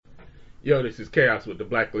Yo, this is Chaos with the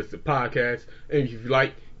Blacklisted Podcast. And if you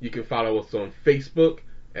like, you can follow us on Facebook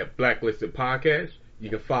at Blacklisted Podcast.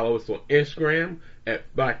 You can follow us on Instagram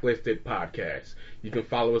at Blacklisted Podcast. You can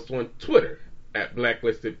follow us on Twitter at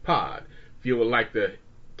Blacklisted Pod. If you would like to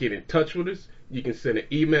get in touch with us, you can send an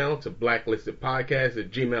email to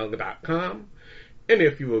blacklistedpodcast@gmail.com. And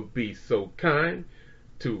if you would be so kind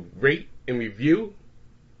to rate and review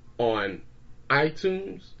on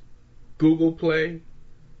iTunes, Google Play,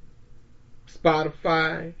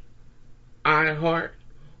 Spotify, iHeart,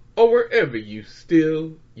 or wherever you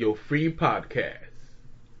steal your free podcasts.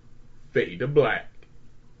 Fade to Black.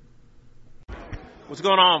 What's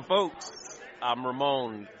going on, folks? I'm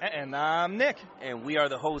Ramon. And I'm Nick. And we are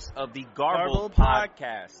the hosts of the Garbled Podcast.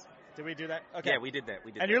 Podcast. Did we do that? Okay. Yeah, we did that.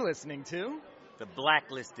 And you're listening to the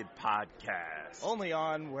Blacklisted Podcast. Only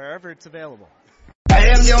on wherever it's available. I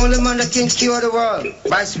am the only man that can cure the world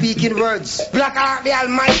by speaking words. Black Art the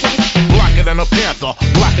Almighty. Blacker than a panther,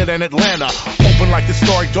 blacker than Atlanta. Open like the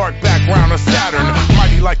starry dark background of Saturn.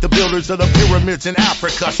 Mighty like the builders of the pyramids in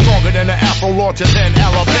Africa. Stronger than the Afro larger than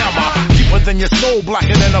Alabama. Deeper than your soul,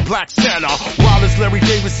 blacker than a black Santa. Wild as Larry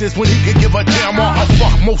Davis is when he could give a damn. A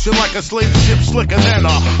fuck motion like a slave ship, slicker than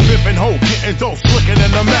a pimpin' hoe, getting dope, slicker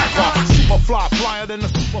than the Mac. Superfly, flyer than the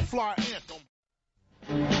Superfly anthem.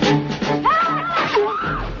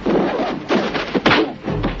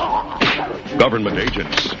 Government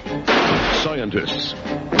agents, scientists,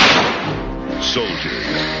 soldiers,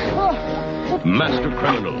 master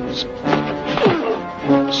criminals,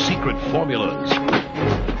 secret formulas,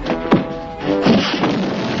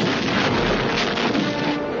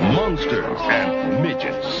 monsters and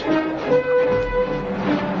midgets.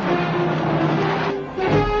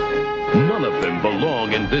 None of them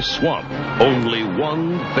belong in this swamp. Only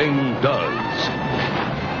one thing does.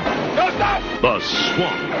 The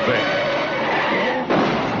Swamp Thing.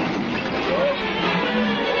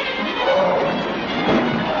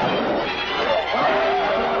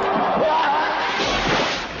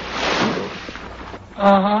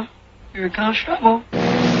 Here comes trouble.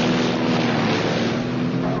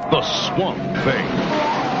 The Swamp Thing.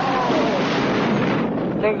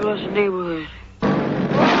 There goes the neighborhood.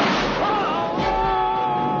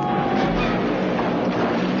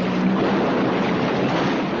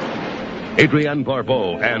 Adrienne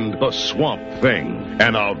Barbeau and the Swamp Thing,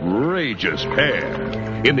 an outrageous pair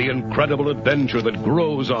in the incredible adventure that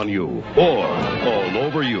grows on you or all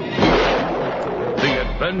over you. The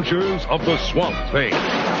Adventures of the Swamp Thing.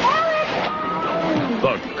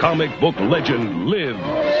 The comic book legend lives.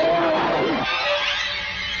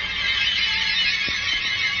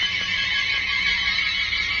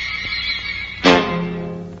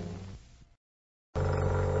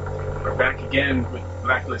 We're back again with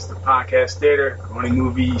Blacklisted Podcast Theater, the only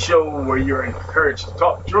movie show where you're encouraged to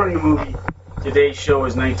talk during the movie. Today's show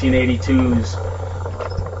is 1982's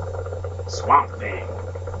Swamp Thing,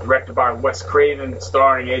 directed by Wes Craven,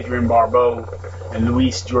 starring Adrienne Barbeau and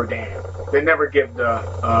Louis Jourdan. They never give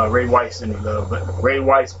Ray Weiss any love, but Ray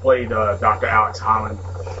Weiss played Dr. Alex Holland,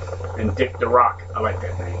 and Dick the Rock, I like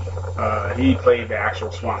that name. He played the actual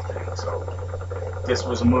Swamp Thing. So this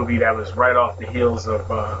was a movie that was right off the heels of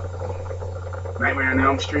Nightmare on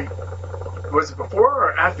Elm Street. Was it before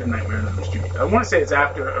or after Nightmare on Elm Street? I want to say it's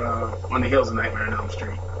after, on the heels of Nightmare on Elm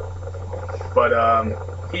Street. But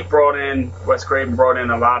he brought in, Wes Craven brought in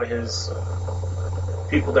a lot of his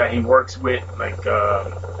people that he works with, like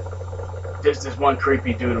there's this one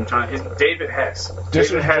creepy dude David Hess.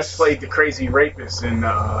 David Hess played the crazy rapist in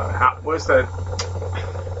what's that?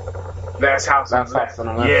 Last House on the Left.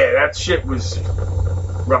 Yeah, that shit was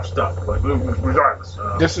rough stuff, but regardless.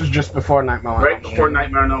 This is just before Nightmare on Elm Street. Right before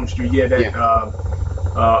Nightmare on Elm Street,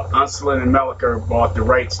 Unselin and Melliker bought the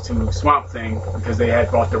rights to Swamp Thing because they had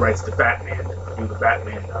bought the rights to Batman, to do the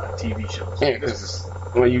Batman TV shows. Yeah, because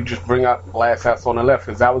when you just bring up Last House on the Left,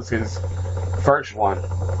 because that was his first one.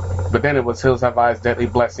 But then it was Hills Have Eyes, Deadly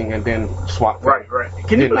Blessing, and then Swamp Thing. Right.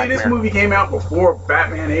 Can you believe this movie came out before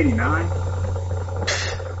Batman 89?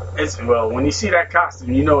 Well, when you see that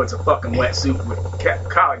costume, you know it's a fucking wetsuit with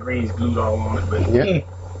collard greens glued all on it. But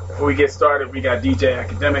before we get started, we got DJ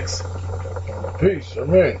Academics. Peace,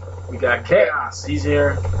 I'm in. We got Chaos. He's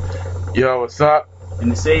here. Yo, what's up? And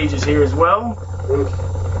the Sage is here as well.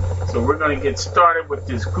 So we're going to get started with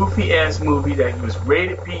this goofy-ass movie that was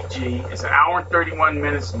rated PG. It's an hour and 31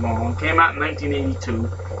 minutes long. Came out in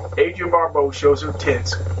 1982. Adrienne Barbeau shows her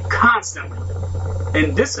tits constantly.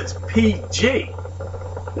 And this is PG.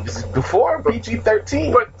 This is before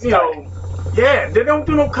PG-13. But, you know, Yeah, they don't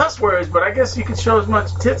do no cuss words, but I guess you can show as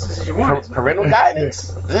much tits as you want. Parental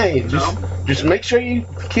guidance. Hey, just make sure you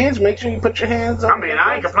put your hands on. I mean,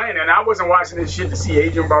 I ain't complaining. I wasn't watching this shit to see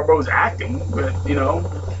Adrian Barbeau's acting, but you know,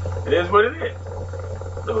 it is what it is.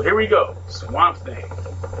 So here we go, Swamp Thing.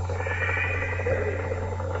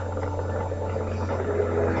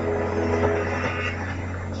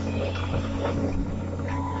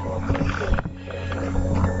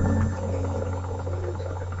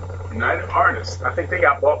 United Artists. I think they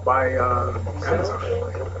got bought by Amazon.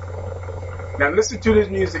 Now listen to this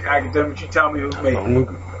music, academic. You tell me who made it.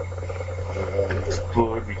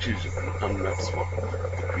 Explore every choosing. I'm not smart.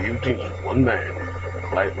 The creating is one man,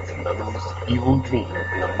 light with another's evil dream,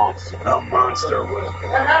 and a monster. A monster was.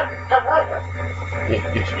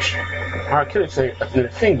 How can I say the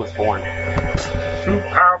thing was born? Too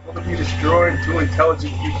powerful to be destroyed, too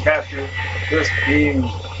intelligent to be captured. This being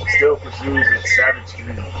still pursues its savage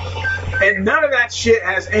dream. And none of that shit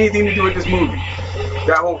has anything to do with this movie.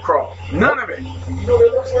 That whole crawl. None of it. You know what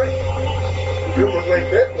it looks like? It looks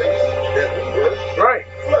like that place that we were. Right.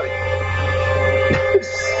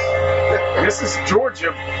 This is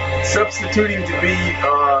Georgia substituting to be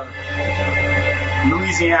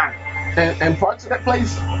Louisiana. And parts of that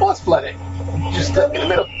place was flooded. Just stuck in the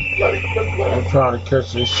middle. I'm trying to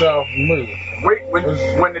catch a South movie. Wait, when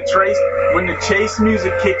the chase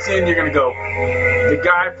music kicks in, you're gonna go, the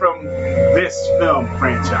guy from this film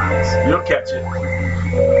franchise. You'll catch it.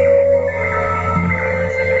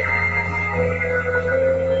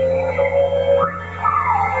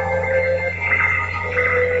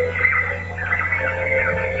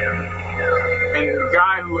 And the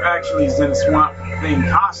guy who actually is in a Swamp Thing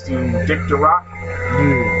costume, Dick DeRock,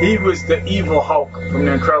 he was the evil Hulk from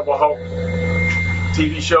the Incredible Hulk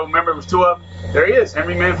TV show. Remember, it was two of them. There he is,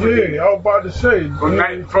 Henry Manfield. Yeah, I was about to say from the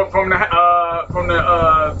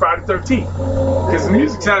Friday the 13th, because the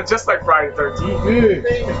music sounded just like Friday the 13th.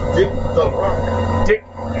 Yeah, Dick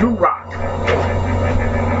DeRock,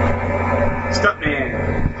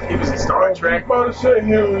 stuntman. He was in Star Trek. I was about to say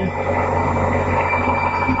Henry,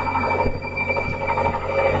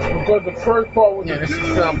 because the first part was this is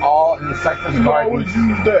film all in the Cypress Gardens. I always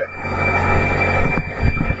use that.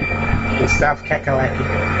 In South Kakalaki.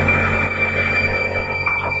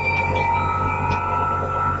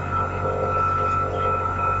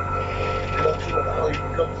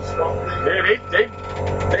 Yeah,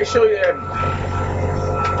 they show you that.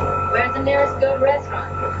 Where's the nearest good restaurant?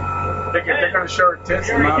 They're gonna show her tits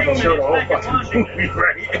and not gonna show the whole fucking movie,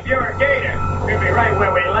 right? If you're a gator, you'll be right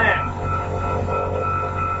where we land.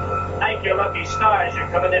 Thank your lucky stars you're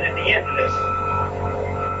coming in at the end of this.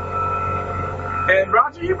 And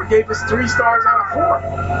Roger Ebert gave us 3 stars out of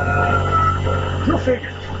 4. Go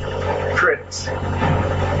figure. Critics.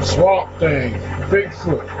 Swamp Thing,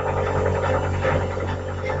 Bigfoot.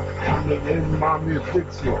 They remind me of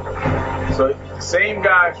Bigfoot. So the same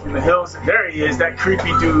guy from the hills, there he is, that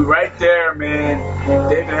creepy dude right there, man.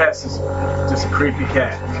 David Hess is just a creepy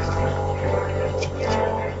cat.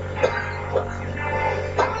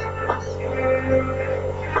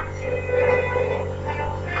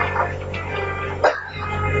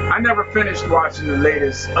 I never finished watching the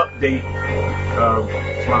latest update of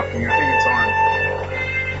Swamp Thing. I think it's on.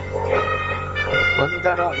 Wasn't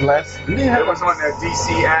that on last? It was on that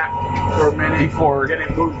DC app for a minute. Before. Then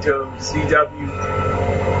it moved to CW.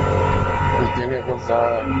 Then it was, I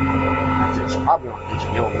think it's probably on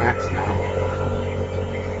HBO Max now.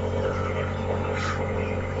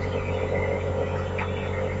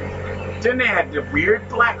 Then they had the weird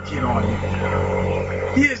black kid on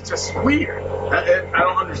it. He is just weird. I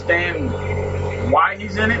don't understand why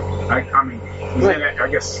he's in it. I mean, he's in it, I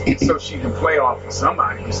guess, so she can play off of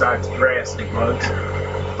somebody besides grass and bugs.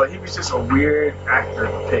 But he was just a weird actor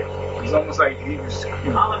to pick. It was almost like he was, you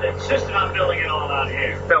know, Holland insisted on building it all out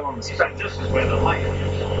here. fell on the He said spectrum. this is where the light is.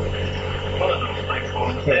 One of those lights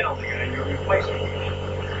falls down the guy you're replacing.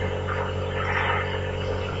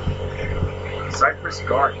 Cypress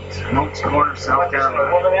Gardens, Monk's Corner, South What, this little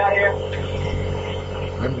Carolina. woman out here?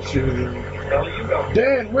 Let me see. Where you go?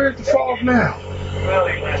 Dan, where's the fog now? Well,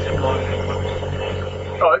 he lasted long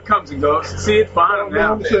enough. Oh, it comes and goes. See, it's fine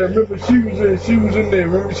now. I'm saying, remember she was in there.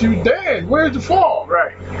 Remember she was Dan, where's the fog?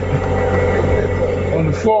 Right. On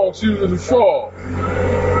the fog, she was in the fog.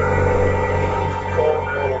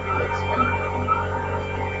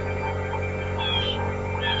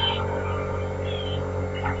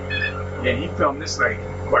 Yeah, he filmed this like,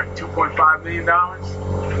 what, $2.5 million?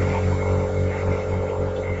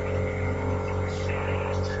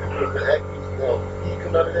 Was the actors, he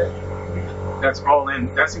come out of that? that's all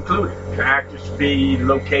in. That's included. The actor's fee,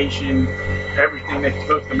 location, everything they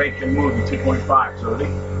took to make the movie 2.5. So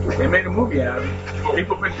they made a movie out of it.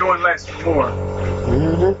 People have been doing less for more.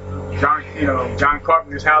 Mm-hmm. John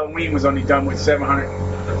Carpenter's Halloween was only done with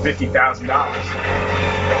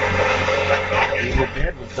 $750,000. Evil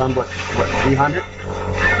Dead was done what 300?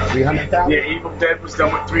 300,000? Yeah, Evil Dead was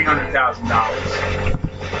done with $300,000.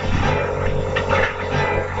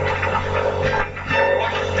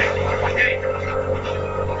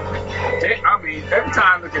 I mean, every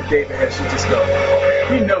time I look at David Hess, you just go,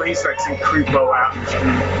 you know he's like some creepo out in the street.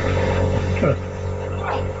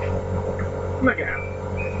 Look at him.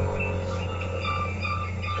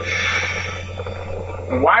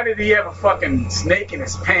 And why did he have a fucking snake in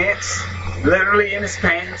his pants? Literally in his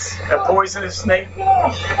pants? A poisonous snake?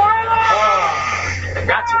 Oh,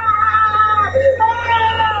 gotcha.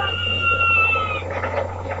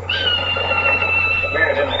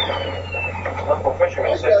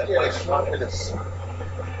 It's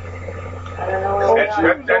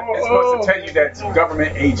supposed to tell you that's a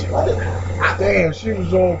government agent. Damn, she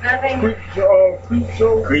was on Creep Show.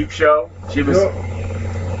 Creep Show. She was.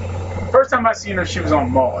 First time I seen her, she was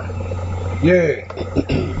on Maude. Yeah.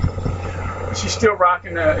 She's still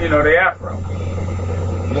rocking the afro.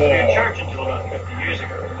 Yeah. In church until about 50 years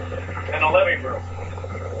ago. And a levee room.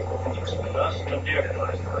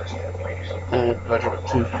 Budget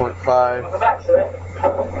 2.5.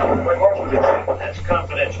 That's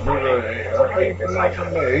confidential. How you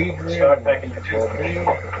pronouncing that? Adrian? Start back in the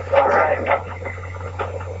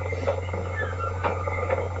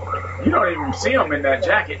You don't even see him in that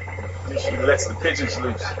jacket. She lets the pigeons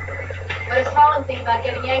loose. What does Holland think about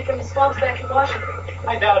getting yanked from his swamps back to Washington?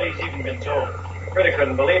 I doubt he's even been told. Fritter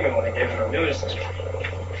couldn't believe me when I gave him a news. Is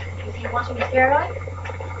he watching me paranoid?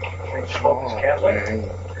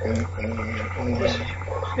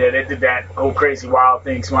 Yeah, they did that whole crazy wild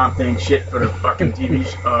thing, swamp thing shit for the fucking TV.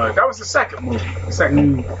 That was the second movie. The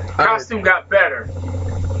second costume got better,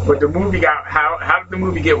 but the movie got how did the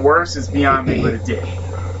movie get worse? Is beyond me, but it did.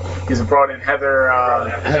 Because it brought in Heather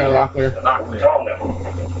Locklear.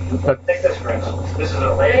 Take this for instance. This is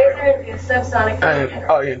a laser is subsonic.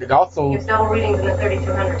 And also, double readings in the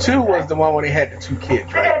 3200. 2 was the one where they had the 2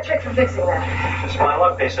 kids, I right? got a trick for fixing that. Just my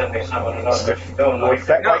luck, they sent me someone who knows what she's doing. Was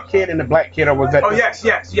that white kid and the black kid, or was that? Oh yes.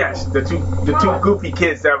 The two goofy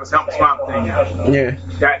kids that was helping Swamp Thing out. Yeah.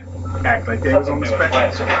 That act like they was on the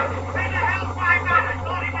spectrum.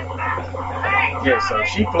 Yeah, so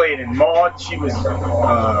she played in Maude. She was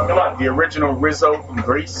the original Rizzo from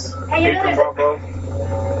Grease. Adrian Barbeau.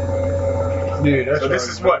 Yeah, that's so this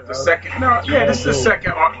is what the second. This is the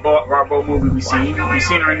second Barbeau movie we've seen. We've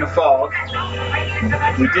seen her in The Fog.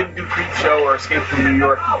 We didn't do Creep Show or Escape from New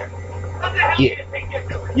York yet.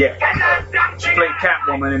 Yeah. She played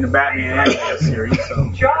Catwoman in the Batman animated series. So.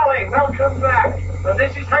 Charlie, welcome back.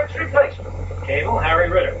 This is Hank's replacement. Cable, Harry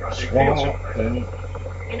Ritter.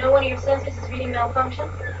 You know one of your sensors is reading malfunction?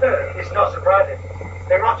 It's not surprising.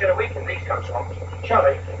 They're not in a week in these swamps.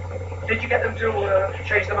 Charlie, did you get them to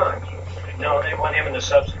change their minds? No, they want him in the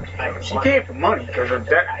substance package. She came for money because her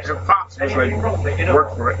pops was like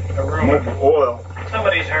worked for it. Mobile Oil.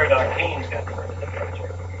 Somebody's heard Keynes got the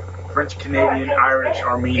French, Canadian, Irish,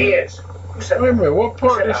 Armenian. Wait a minute, what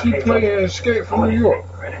part did she play in Escape from New York?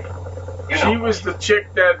 She was the chick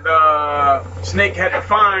that Snake had to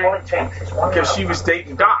find because she was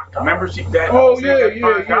dating Doc. Remember that? Oh yeah,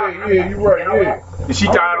 you're right, yeah. And she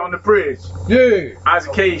died on the bridge. Yeah.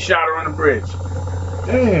 Isaac Hayes shot her on the bridge.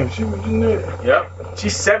 Damn, she was in there. Yep.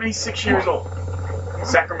 She's 76 years old.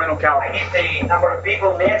 Sacramento, California. The number of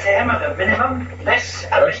people near to him at the minimum. Less.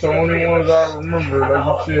 That's the only ones I remember,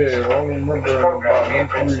 like you said. I remember about them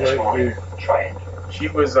 3 right there. She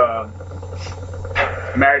was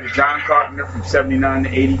married to John Carpenter from 79 to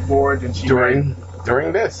 84. Then she during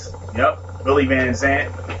this. Yep. Billy Van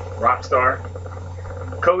Zandt, rock star.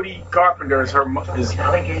 Cody Carpenter is her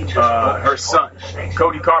son.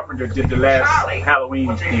 Cody Carpenter did the last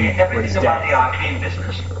Halloween theme with his dad.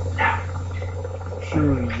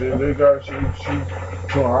 They got she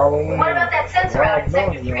Halloween. What about that sensor out in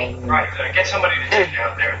Sector 3? Right, get somebody to take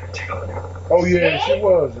out there and take a look. Oh yeah, she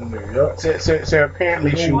was in there. Yep. So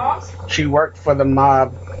apparently she worked for the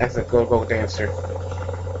mob as a go-go dancer.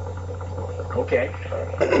 Okay.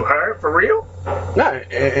 Her for real? No,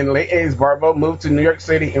 in late 80s, Barbeau moved to New York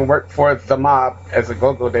City and worked for the mob as a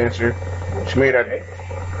go-go dancer. She made a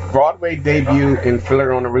Broadway debut in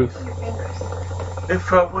Fiddler on the Roof.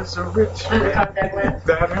 If I was a rich man. That's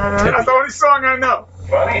the only song I know.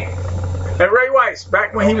 Funny. And Ray Weiss,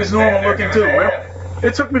 back when he was normal looking too. Well,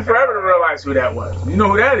 it took me forever to realize who that was. You know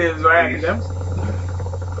who that is, right?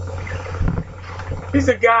 He's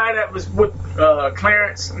the guy that was with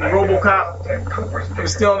Clarence in RoboCop. He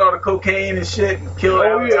was stealing all the cocaine and shit and killed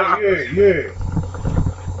Oh, Tom. yeah.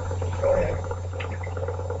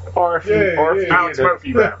 Or if Alex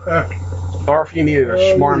Murphy, rather. or if you needed a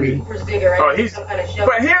schmarmy. Oh,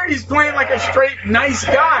 but here he's playing like a straight nice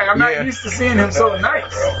guy. I'm not used to seeing him so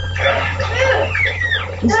nice.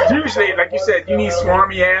 He's usually, like you said, you need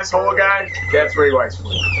swarmy asshole guy. That's Ray Weiss for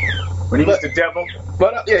you. When he was the devil.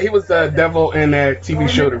 But he was the devil in that TV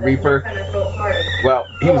show The Reaper. Well,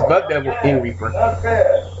 he was the devil in Reaper.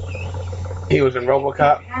 He was in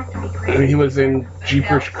RoboCop. And he was in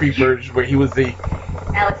Jeepers Creepers, where he was the,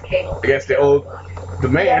 I guess the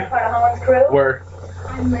man. Where,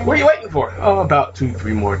 what are you waiting for? Oh, about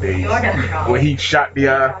 2-3 more days. When he shot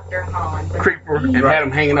the creeper and had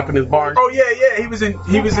him hanging up in his barn. Oh yeah, he was in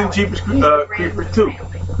Jeepers Creeper too.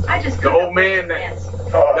 The old man that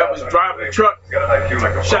was driving the truck,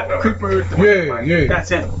 shot the creeper. Yeah. That's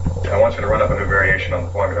him. I want you to run up a new variation on the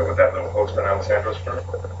formula with that little host on Alessandro's firm.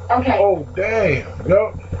 Okay. Oh, damn.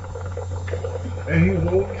 Yup. And he was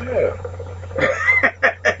over there.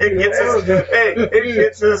 It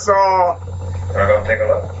gets us all. Wanna go take a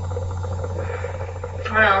look?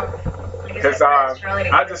 Well, Because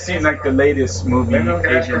I just seen like the latest movie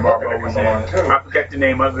Adrian Barbeau was in. I forget the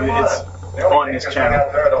name of it. It's on this channel.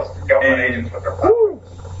 And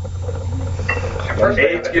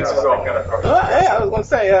age gets us all. Yeah, I was gonna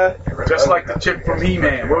say, Just like the chick from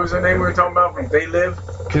He-Man. What was her name we were talking about from They Live?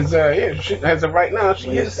 because she, as of right now,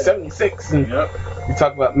 she is 76, and Yep. you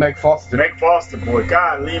talk about Meg Foster. Meg Foster, boy.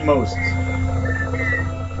 God, Lee Moses.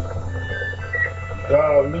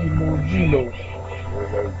 Lee Mugino.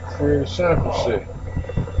 Like Fred Sanford said.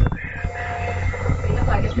 looks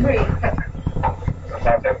like it's pretty.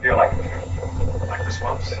 Sometimes I feel like the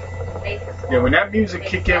swamps. Yeah, when that music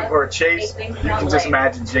kick in for a chase, you can just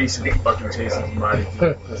imagine Jason fucking chasing somebody.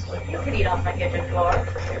 You can eat off my kitchen floor.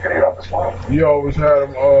 You can eat off the swamp. You always had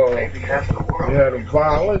them, you had them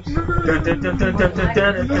violence.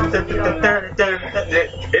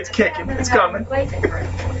 It's kicking. It's coming.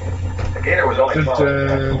 The gator was only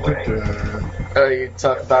You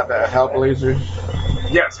talk about the Hellblazers.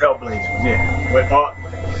 Yes, Hellblazers. Yeah. But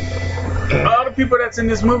all the people that's in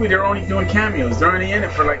this movie, they're only doing cameos. They're only in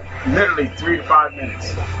it for like literally 3 to 5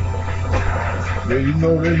 minutes. Yeah, you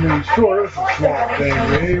know they made sure it's a swamp thing.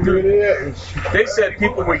 They ain't really at. They said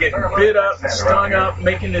people were getting bit up and stung up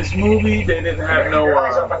making this movie. They didn't have no.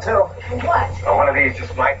 One of these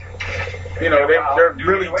just might. You know, they're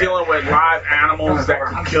really dealing with live animals that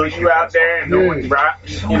can kill you out there, and no one, you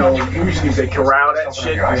know, usually they corral that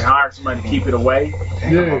shit and they hire somebody to keep it away.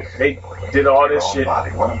 Yeah. They did all this shit.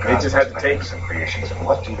 They just had to take it.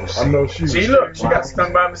 I know she. See, look, she got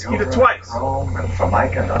stung by a mosquito twice.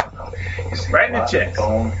 Right in the chest.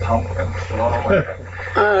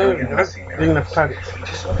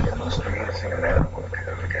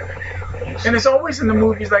 And it's always in the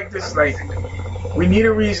movies like this, like, we need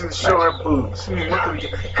a reason to show her boobs. What can we do?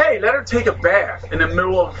 Hey, let her take a bath in the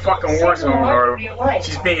middle of a fucking war zone, or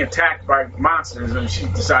she's being attacked by monsters and she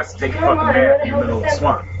decides to take a fucking bath in the middle of the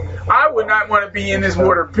swamp. I would not want to be in this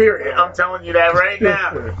water, period. I'm telling you that right now.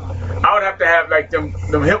 I would have to have like them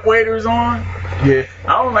hip waders on. Yeah.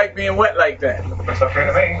 I don't like being wet like that. That's okay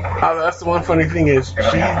to me. That's the one funny thing is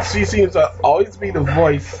she seems to always be the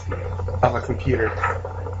voice of a computer.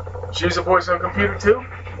 She was the voice of a computer too?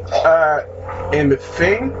 In The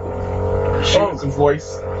Thing, she was a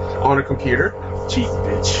voice on a computer. Cheap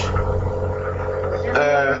bitch.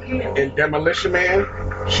 In Demolition Man,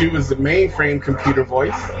 she was the mainframe computer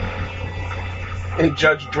voice. In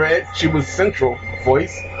Judge Dredd, she was Central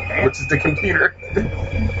voice, which is the computer.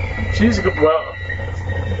 She's a good, well,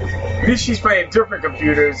 at least she's playing different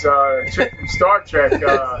computers. Chick from Star Trek.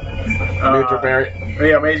 Major Barrett.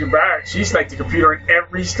 Yeah, Major Barrett. She's like the computer in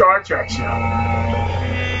every Star Trek show.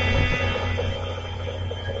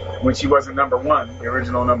 When she wasn't number one, the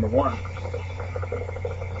original number one.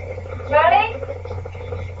 Ready?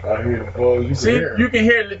 I hear the bugs. See, you can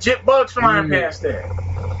hear legit bugs flying past there.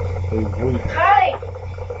 Ready?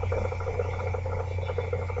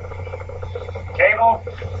 Cable?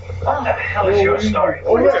 What the hell is your story?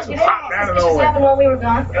 Oh, you just popped out of This just nowhere. happened while we were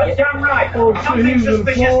gone. You're damn right. Oh, shit, Something he's in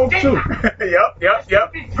the suspicious fall did too.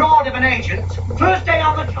 Yep. Big fraud of an agent. First day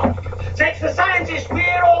on the job. Takes the scientists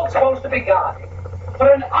we're all supposed to be guarding. For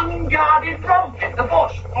an unguarded romp in the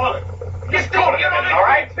bush. Just think you're on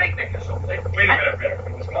a picnic or something. Wait a minute.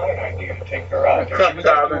 It was my idea to take her out.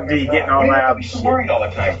 Crocodile and D getting all loud and shit. Worried all the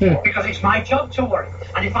time. Because it's my job to worry.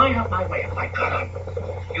 And if I have my way, my God,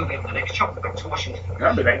 you'll be on the next chopper back to Washington.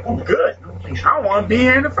 I'll be like, oh, good. I don't want to be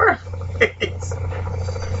here in the first place.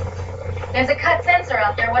 There's a cut sensor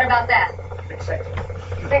out there. What about that?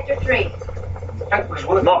 Sector 3.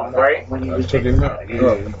 Mark, right? I took him out.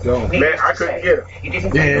 No, we don't. Man, I couldn't get him. You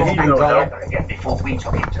didn't Yeah, he's been gone. again before we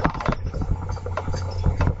took him to the hole.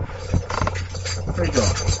 Where you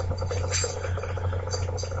going?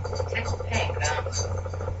 Tickled pink, huh?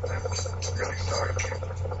 Really sorry.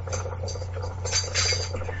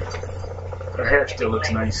 Her hair still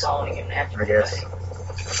looks nice, I guess.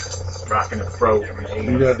 Rocking the fro.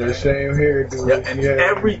 You got the same hair, dude. Yeah,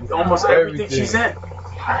 and almost everything she's in.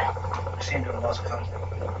 Hi. I seem to have lost contact.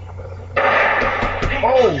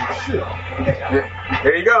 Oh, shit. Yeah,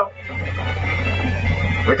 there you go.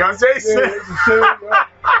 Here comes Jason. Yeah, it's the same guy.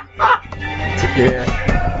 Yeah.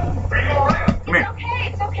 Come here. Okay,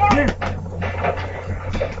 it's Come okay. here.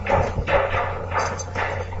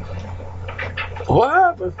 What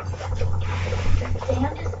happened? Say,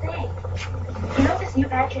 I'm just saying. You know this new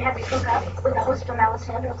badge you had me cook up with the host from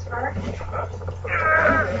Alessandro's fur?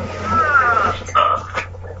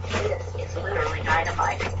 This is literally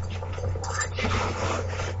dynamite.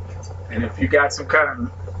 And if you got some kind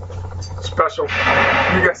of special,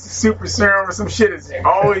 you got some super serum or some shit, it's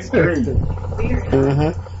always green.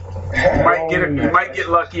 Mm-hmm. You might get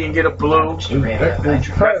lucky and get a blue. That's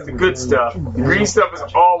the good stuff. The green stuff is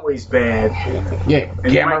always bad. Yeah, And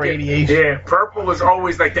you gamma might get- radiation. Yeah, purple is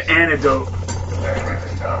always like the antidote.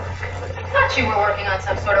 Thought you were working on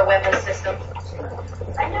some sort of weapon system.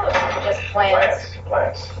 I know it wasn't just plans.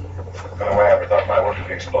 Plants. No way I ever thought my work would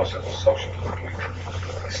be explosive and social.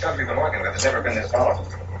 The stuff we've been working with has never been this volatile.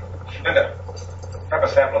 Linda, grab a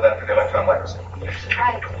sample of that for the electron microscope.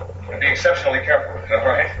 Right. And be exceptionally careful, all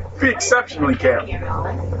right? Be exceptionally careful.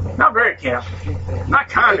 Not very careful. Not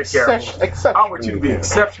kind of careful. I want you to be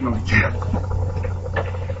exceptionally careful.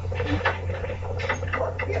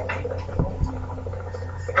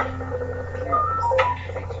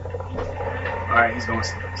 Alright, he's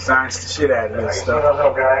gonna science the shit out of this You stuff. know,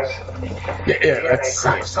 little guys. Yeah, that's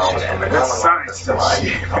science. That's science stuff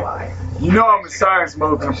shit. You know I'm in science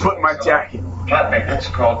mode because I'm putting my jacket on. Flat maintenance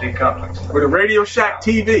called decoupling. With a Radio Shack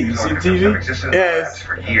TV. You see TV? Yes.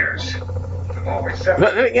 For years.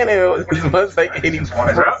 But then again, it was like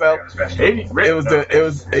 84, so it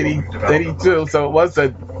was 82, so it was a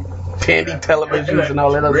Tandy televisions and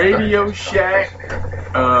all that other Radio Shack,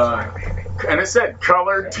 and it said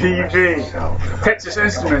colored TV. Texas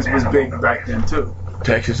Instruments was big back then too. stuff.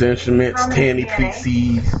 Texas Instruments, Tandy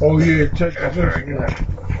PCs. Oh, yeah, Texas Instruments.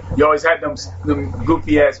 You always had them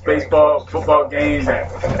goofy ass baseball, football games.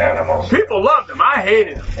 People loved them. I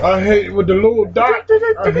hated them. I hate it with the little dot.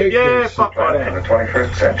 I hate Yeah, that fuck all For that. the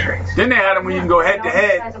 21st century. Then they had them when you can go head to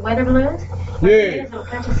head. Size of weather balloons? shit.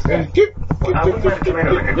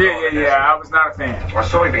 Yeah. I was not a fan. Or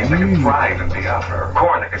soybeans that could thrive in Biafra. Or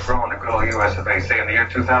corn that could grow in the good old US of A. Say in the year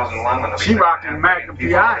 2001 when the She rocking Magnum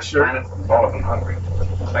PI shirt. all of them hungry.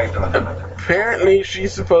 How you doing, Linda? Apparently,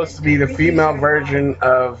 she's supposed to be the female version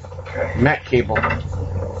of Matt Cable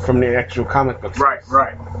from the actual comic books. Right.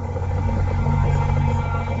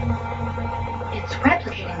 It's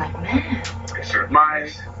replicating like mad.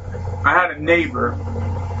 I had a neighbor.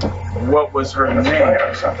 What was her name?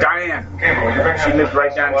 Diane. She lived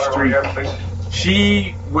right down the street.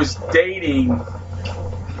 She was dating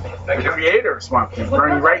the creator of Swamp Thing,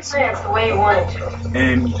 Bernie Wrightson. Plans the way you wanted to.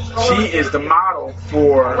 And she is the model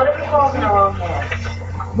for, What if it falls in the wrong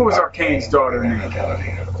hands? what was Arcane's daughter name?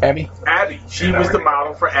 Abby? Abby. She was the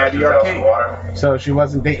model for Abby Arcane. So she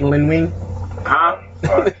wasn't dating Lin Wing? Huh?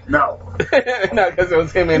 No. No, because it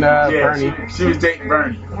was him and Bernie. She was dating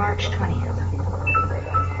Bernie. March 20th.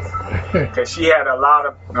 Because she had a lot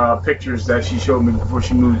of pictures that she showed me before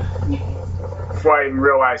she moved. Before I even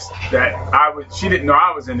realized that she didn't know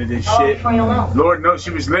I was into this shit. before you know. Lord knows she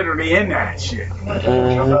was literally in that shit. Jump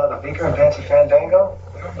out of the beaker and dance a fandango?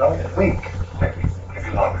 No, week. Maybe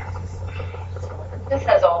longer. This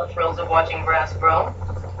has all the thrills of watching grass grow.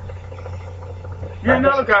 You're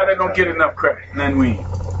another guy that don't get enough credit, Len Wein.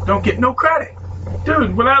 Don't get no credit.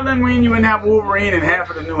 Dude, without Len Wein, you wouldn't have Wolverine and half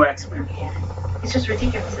of the new X-Men. It's just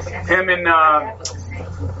ridiculous. Isn't it? Him and,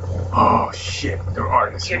 oh shit, the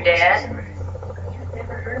artist. Your dad? You've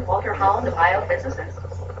never heard of Walter Holland, a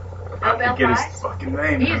biophysicist? I Nobel forget Prize? his fucking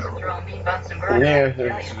name. He used to throw mean Bunsen burner. Yeah,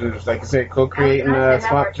 it's like I said, co-creating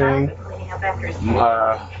Swamp Thing,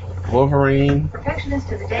 Wolverine, Perfectionist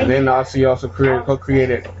to the day. and then also he also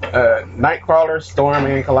co-created Nightcrawler, Storm,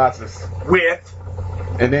 and Colossus. With?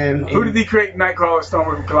 And then Who did he create Nightcrawler,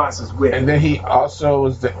 Storm, and Colossus with? And then he also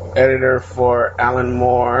was the editor for Alan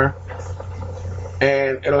Moore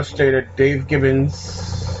and illustrator Dave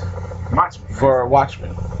Gibbons Watchmen. for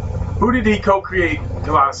Watchmen. Who did he co-create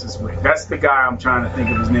Colossus with? That's the guy I'm trying to think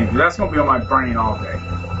of his name. That's gonna be on my brain all day.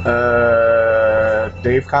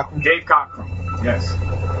 Dave Cockrum. Dave Cockrum. Yes.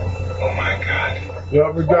 Oh my God. Yeah,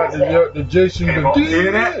 we got the Jason.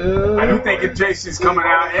 Hear that? I do think if Jason's coming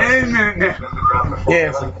out any minute now.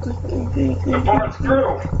 Yes. The board's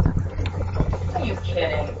through. Are you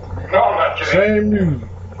kidding? No, I'm not kidding. Same music.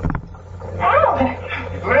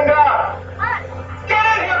 Linda! Get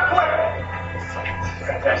in here quick!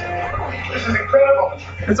 This is incredible.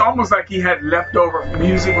 It's almost like he had leftover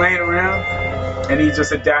music laying around, and he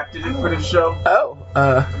just adapted it for the show. Oh,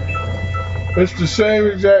 it's the same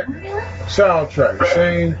exact soundtrack.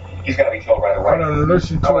 Same. He's got to be killed right away. I don't know,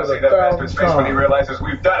 listen I to want to it see that 1,000 bastard's face when he times. realizes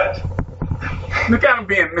we've done it. Look at him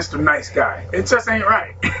being Mr. Nice Guy. It just ain't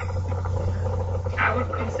right. I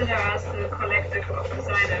would consider us the collective of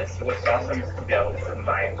designers. What's awesome is to be able to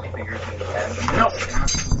combine figures in the band. No.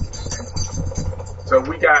 So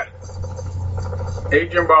we got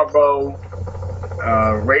Adrian Barbeau,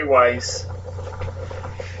 Ray Weiss,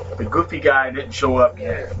 the goofy guy didn't show up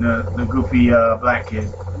yet, the goofy black kid,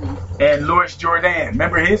 and Louis Jordan.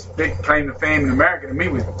 Remember his big claim to fame in America to me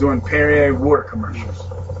was doing Perrier water commercials.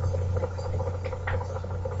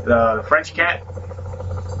 The French cat.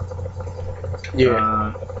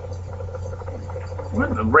 Yeah.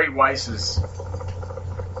 What the Ray Weiss's?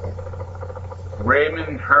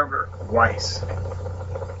 Raymond Herbert Weiss.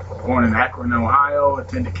 Born in Akron, Ohio,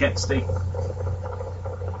 attended Kent State.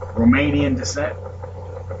 Romanian descent.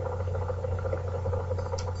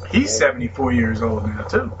 He's 74 years old now,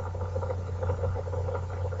 too.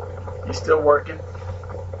 He's still working.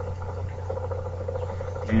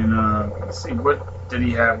 And let's see, what did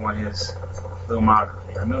he have on his filmography?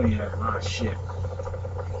 I know he had a lot of shit.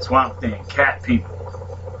 Swamp Thing, Cat People.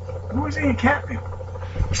 Who was he in Cat People?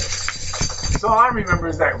 So all I remember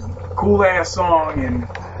is that cool ass song and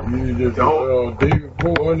the whole David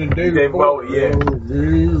Bowie and David Bowie, yeah.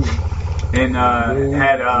 And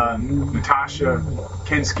had Natasha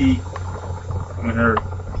Kinski and her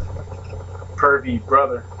pervy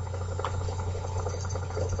brother.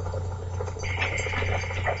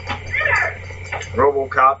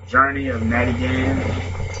 RoboCop, Journey of Natty Gann.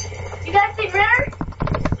 You guys see Ritter?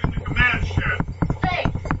 In the command shed.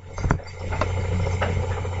 Thanks.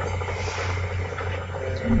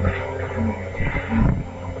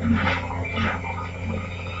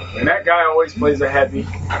 And that guy always plays a heavy.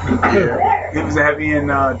 Yeah. He was a heavy in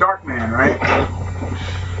Darkman, right?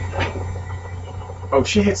 Oh,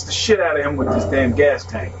 she hits the shit out of him with this damn gas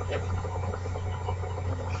tank.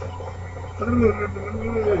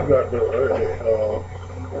 Got the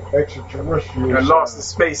extraterrestrial. I lost the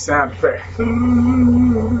space sound effect.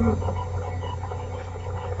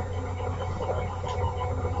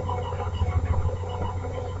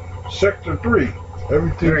 Sector 3.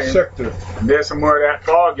 Everything Right. sector. And there's some more of that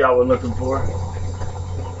fog y'all were looking for.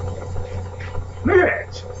 Look at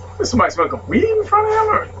that. There's somebody smoking weed in front of him?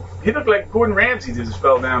 Or he looked like Gordon Ramsay just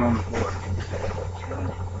fell down on the floor.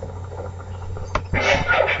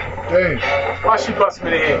 Dang. Why she bust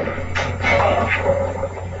me in the head?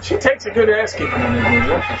 She takes a good ass kicking in there, dude,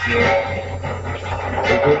 that's for sure.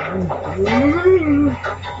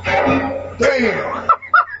 Damn.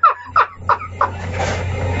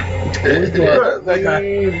 That guy,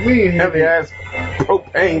 heavy ass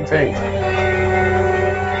propane tank.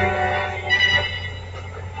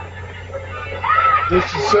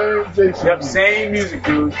 This the same Jason. Yep, same music,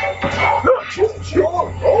 dude. Look, she's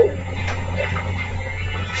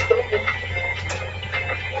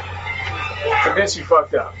and then she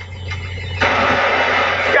fucked up.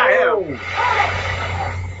 Got him.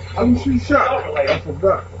 How did she shot? I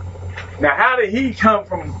forgot. Now, how did he come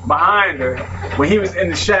from behind her when he was in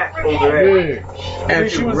the shack over there? Yeah.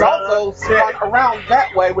 And she was also spun around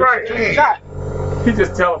that way when she took shot. He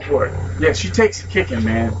just teleported. Yeah, she takes a kicking,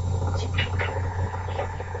 man.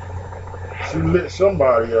 She lit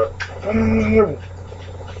somebody up.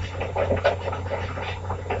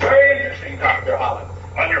 Very interesting, Dr. Holland.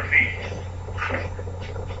 On your feet.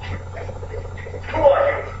 Who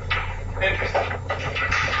are you? Interesting.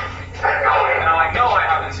 Now, I know I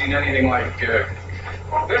haven't seen anything like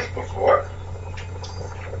this before.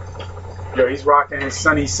 Yo, he's rocking his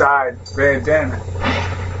sunny side bandana.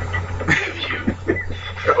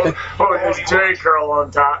 Oh, this Jerry curl on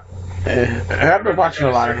top. I've been watching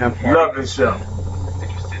a lot of him. Love this show.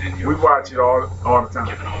 We watch it all the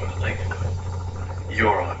time.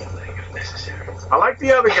 You're on the leg if necessary. I like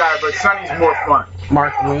the other guy, but Sonny's more fun.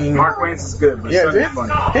 Mark Wayne. Mark Wayne's is good, but Yeah, Sonny's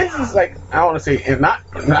funny. his is like, I don't want to say, and not,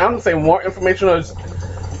 I don't want to say more informational. It's,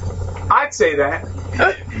 I'd say that,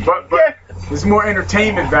 but there's more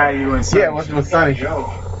entertainment value in Sonny. yeah, with Sonny.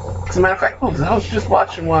 As a matter of fact, I was just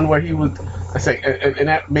watching one where he was, and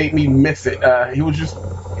that made me miss it. He was just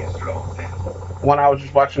one I was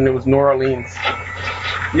just watching. It was New Orleans.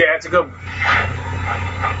 Yeah, it's a good one.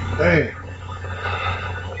 Hey.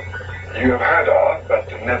 You have heard of, but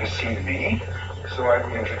never seen me, so I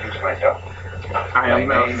will introduce myself. I am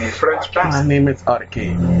French bastard. My name is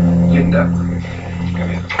Arcade. Linda.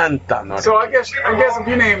 Anton. So I guess if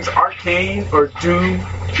your name's Arcane or Doom,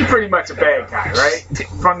 you're pretty much a bad guy, right?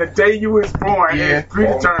 From the day you was born, it's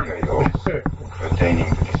predetermined.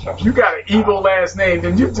 You got an evil last name,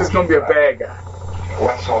 then you're just gonna be a bad guy.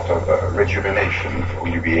 What sort of rejuvenation will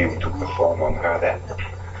you be able to perform on her then?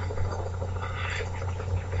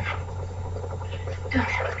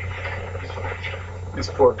 This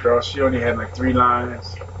poor girl, she only had like 3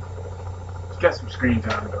 lines. She got some screen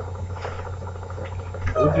time though.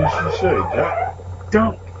 What did she say, Jack?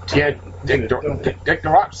 Don't. Yeah, Dick the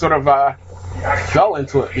Rock sort of fell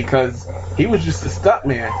into it because he was just a stunt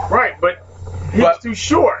man. Right, but he was too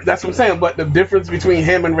short. That's what I'm saying. But the difference between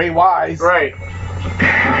him and Ray Wise. Right.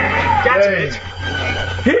 Gotcha, bitch.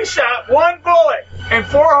 He shot 1 bullet and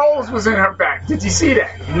 4 holes was in her back. Did you see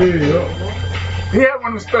that? Yeah. He had one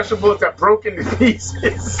of those special bullets that broke into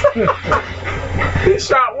pieces. He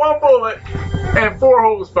shot 1 bullet and 4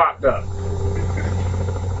 holes popped up.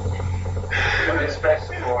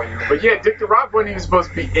 But yeah, Dick the Rock wasn't even supposed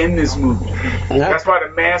to be in this movie. Yeah. That's why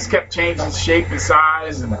the mask kept changing shape and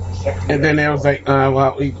size. And then there was like,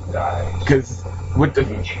 because with the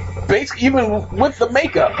basically even with the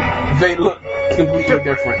makeup, they look completely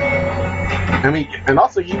different. I mean, and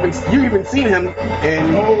also you even seen him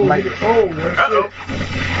in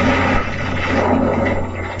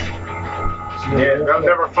Yeah, they'll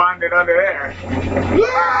never find it under there.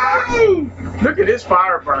 Look at this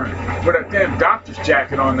fire burn with a damn doctor's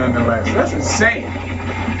jacket on nonetheless. That's insane.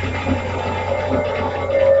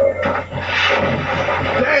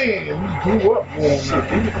 Damn, he grew up, boy.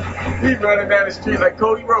 He's running down the street like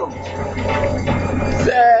Cody Rhodes.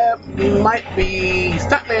 That might be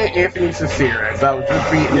Stuntman Anthony Caceres. I was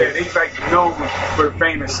just reading. Yeah, he's like known for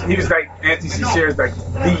famous. He was like Anthony Caceres, like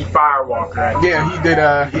the firewalker. Yeah, he did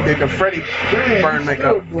the Freddie burn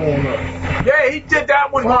makeup. Yeah, he did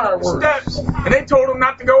that one on the steps, and they told him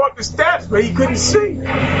not to go up the steps, but he couldn't see.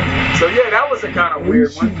 So yeah, that was a kind of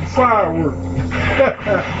weird one. Fireworks.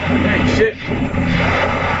 Dang shit.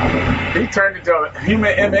 He turned into a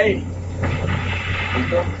human M80.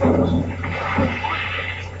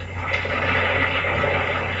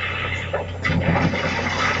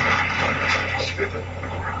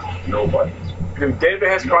 Nobody. Dude, David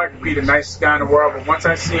Hess probably could be the nicest guy in the world, but once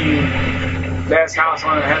I seen Last House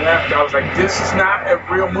on the Left, I was like, this is not a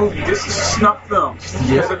real movie. This is a snuff film.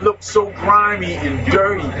 Because it looked so grimy and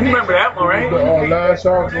dirty. You remember that one, right? Last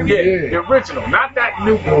House on the Yeah, the original, not that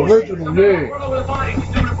new one. Original, yeah.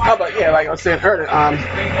 Oh, but yeah, like I was saying earlier,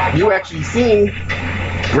 you actually seen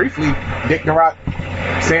briefly Dick the Rock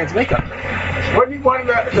sans makeup. Wasn't he one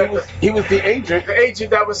of he was the agent. The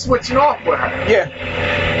agent that was switching off with her. Yeah.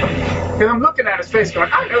 Because I'm looking at his face going,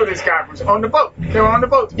 I know this guy was on the boat. They were on the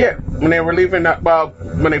boat together. Yeah, when they were leaving,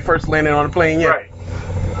 when they first landed on the plane, yeah. Right.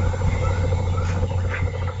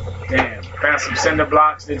 Damn, found some cinder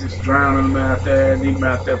blocks. They just drowning them out there. Leave them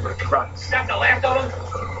out there for the crocs. That's the last of them?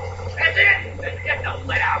 That's it! Let's get the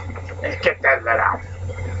lead out. Let's get that lead out.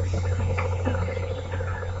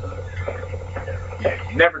 Yeah,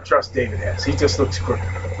 never trust David Hess. He just looks crooked.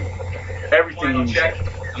 Everything he check.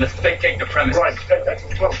 Let's vacate the premises. Right, that's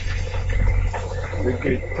the problem.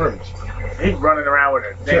 Vacate the premises. He's running around with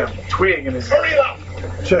a damn twig in his. Hurry up!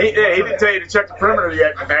 He didn't tell you to check the perimeter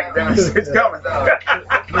yet. Back then, it's coming.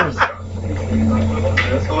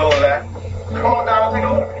 Just a little of that. Come on down, take a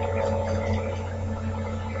look.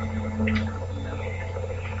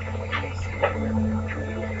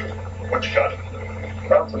 What you got?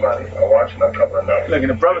 Found somebody. I'm watching a couple of numbers. Look, and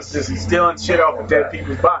the brother's just stealing shit off of dead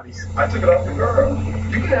people's bodies. I took it off the girl.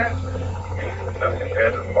 You did that. Nothing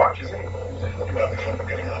compared to the watches. They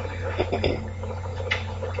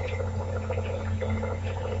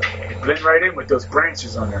blend right in with those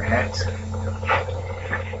branches on their hats.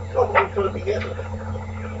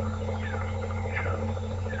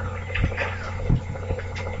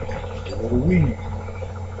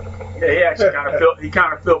 Yeah, he actually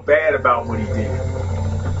kind of felt bad about what he did.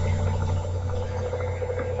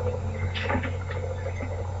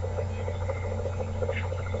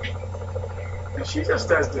 And she just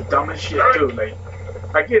does the dumbest shit too. Like,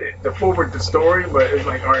 I get it, to forward the story, but it's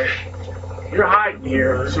like, all right, you're hiding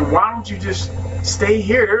here, so why don't you just stay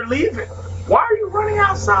here? They're leaving. Why are you running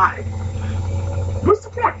outside? What's the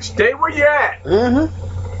point? Stay where you're at. Mm-hmm.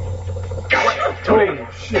 Holy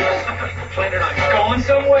shit. Planning on going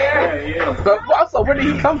somewhere? Yeah. But also, where did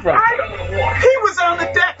he come from? He was on the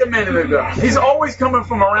deck a minute ago. He's always coming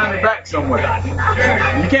from around the back somewhere.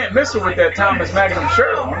 You can't miss her with that Thomas Magnum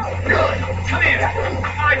shirt on. Come here.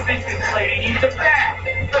 I think this lady needs a bath.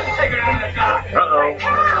 Let's take her to the doctor.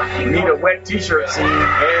 Uh-oh. You need a wet t-shirt scene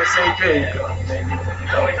ASAP.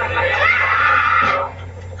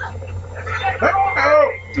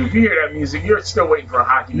 Dude, if you hear that music, you're still waiting for a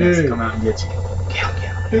hockey match to come out and get you.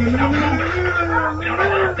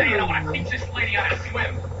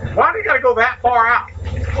 Why they gotta go that far out?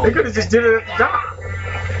 They could have just did it at the dock.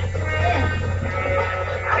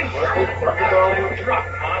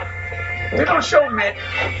 They don't show many.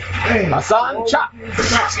 My son, chop.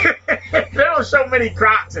 They don't show many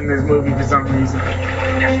crocs in this movie for some reason.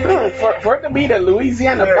 For it to be the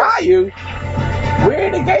Louisiana Bayou, where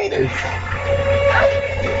are the Gators?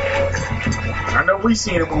 I know we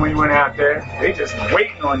seen it when we went out there. They just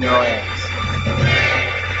waiting on your ass.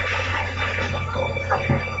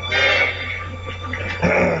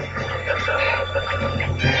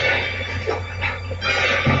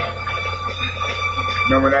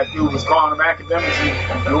 Remember that dude was calling them academics in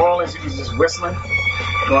New Orleans? He was just whistling.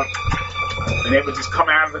 And they would just come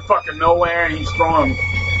out of the fucking nowhere and he's throwing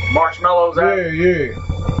marshmallows out. Yeah.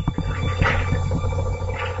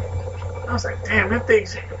 I was like, damn, them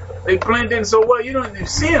things, they blend in so well. You don't even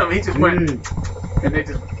see them. He just went, and they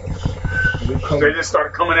just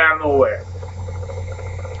started coming out of nowhere.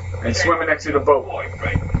 And swimming next to the boat.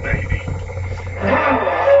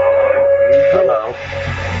 Hello.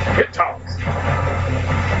 It talks.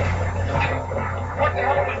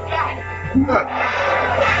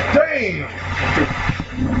 Damn.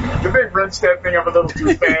 Did they wrench that thing up a little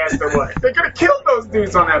too fast or what? They could have killed those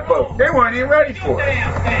dudes on that boat. They weren't even ready for it.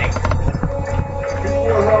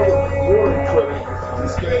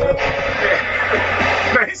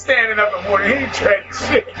 No, he's standing up in water. He ain't treading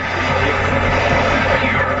shit.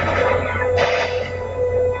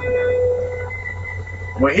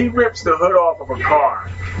 When he rips the hood off of a car,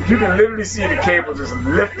 you can literally see the cable just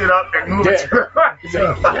lifted up and moving to the right.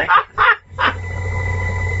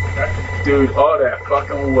 Dude, all that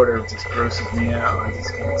fucking water just grosses me out. I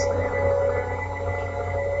just can't stand it.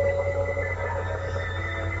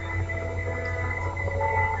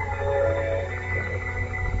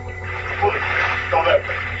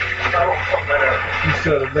 She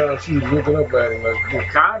shut it down. She was looking up at him like this.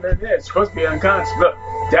 Kinda, yeah. It's supposed to be unconscious. Look,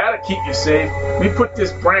 that'll keep you safe. Let me put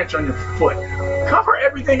this branch on your foot. Cover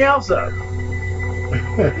everything else up.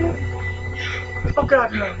 Oh,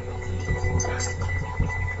 God, no.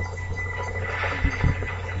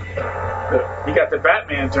 Look, he got the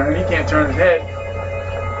Batman turn. He can't turn his head.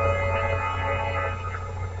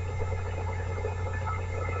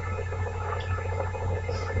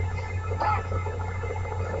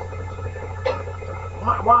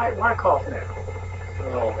 Why cough now?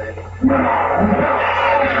 Oh, baby. Man,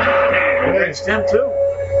 against him too.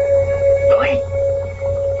 Really?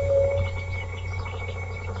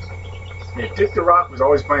 Yeah, Dick the Rock was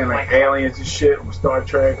always playing like aliens and shit, or Star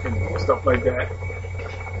Trek and stuff like that.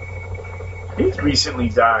 He's recently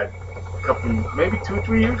died a couple, maybe 2 or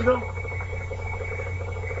 3 years ago.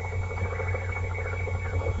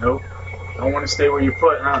 Nope. Don't want to stay where you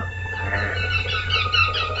put, huh?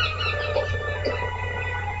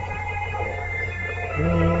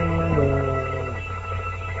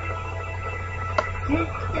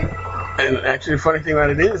 And actually, the funny thing about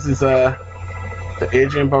it is the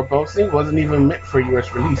Adrian Barbosa wasn't even meant for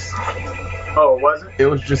U.S. release. Oh, it wasn't? It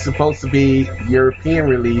was just supposed to be European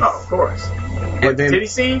release. Oh, of course. And then, titty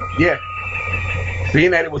scene? Yeah.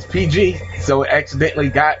 Being that it was PG, so it accidentally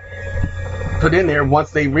got put in there.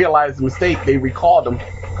 Once they realized the mistake, they recalled them.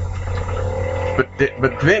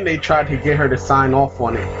 But then they tried to get her to sign off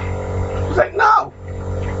on it. She was like, no.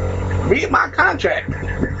 Read my contract.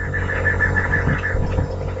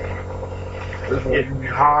 Getting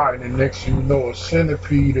high, and the next thing you know, a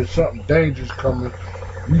centipede or something dangerous coming.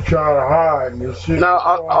 You try to hide, and your shit. No,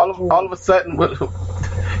 all of a sudden,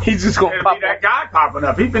 he's just gonna pop. That guy popping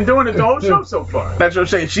up. He's been doing it the whole show so far. That's what I'm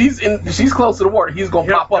saying. She's close to the water. He's gonna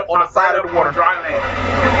pop up on the side of the water. Dry land.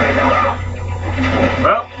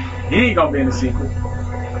 Well, he ain't gonna be in the sequel.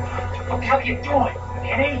 Look how you doing,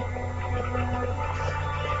 Kenny?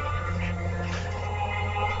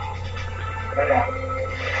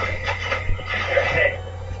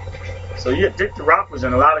 So yeah, Dick the Rock was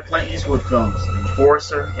in a lot of Clint Eastwood films.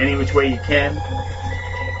 Enforcer, Any Which Way You Can,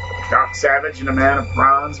 Doc Savage and the Man of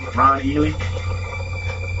Bronze with Ron Ely.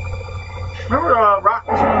 Remember Rock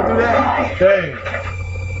was going to do that?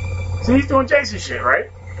 Dang. See, he's doing Jason shit,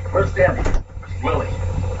 right? Where's Danny? Willie.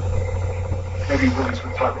 Maybe movies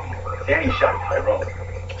with fun. Danny shot my role.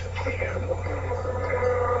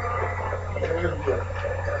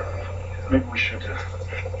 Maybe we should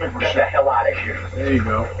get the hell out of here. There you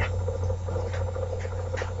go.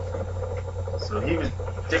 So he was,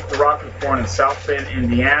 Dick the Rock was born in South Bend,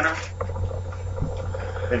 Indiana.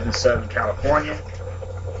 Lived in Southern California.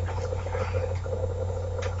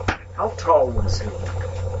 How tall was he?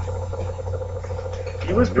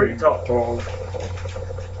 He was pretty tall.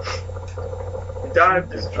 He died,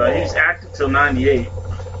 he was active till 98.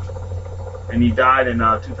 And he died in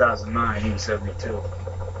 2009. He was 72.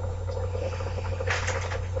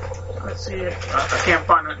 Let's see. I can't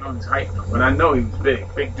find nothing on his height, but I know he was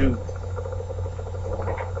big dude.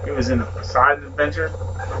 He was in the Poseidon Adventure.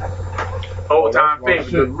 Old time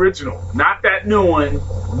favorite, the original, not that new one,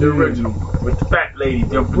 the original one with the fat lady.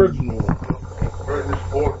 The original.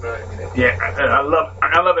 Yeah,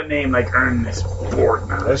 I love a name like Ernest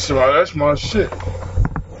Borgnine. That's my shit.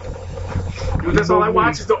 Dude, that's all I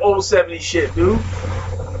watch is the old 70s shit, dude.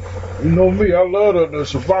 You know me, I love the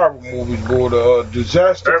survival movies, boy. The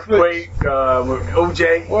disaster Earthquake, with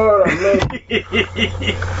OJ. What? I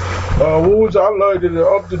love. What was I liked the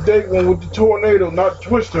up to date one with the tornado, not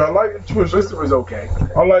Twister. I like the Twister. Twister was okay.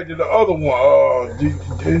 I liked the other one,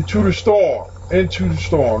 Into the Storm. Into the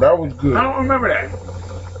Storm. That was good. I don't remember that.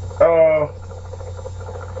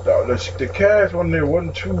 The cast one there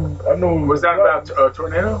wasn't too. I know. Was that about a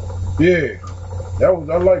tornado? Yeah. That was,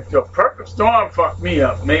 I liked the perfect storm. Fucked me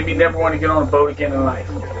up. Made me never want to get on a boat again in life.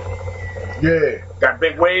 Yeah. Got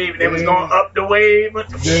big wave, and they was going up the wave.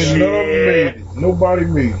 But yeah, nobody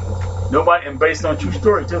made it. Nobody, and based on true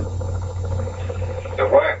story too. The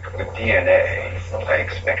work with DNA, I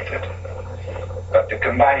expected, but the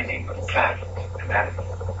combining of plant and animal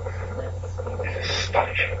is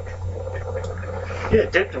astonishing. Yeah,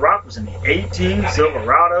 Dick the Rock was in the A-Team,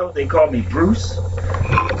 Silverado. They called me Bruce.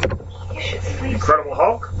 Incredible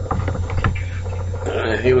Hulk.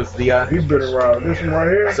 He was the. He's been around. This one right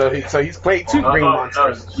here. So he's played two Green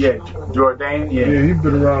Monsters. Yeah, Jordan. Yeah. Yeah, he's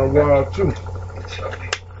been around a while too.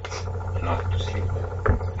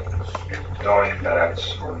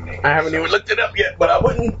 I haven't even looked it up yet, but I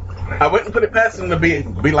wouldn't put it past him to be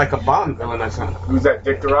like a Bond villain or something. Who's that?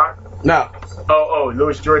 Dick the Rock? No. Oh,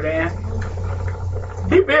 Louis Jordan.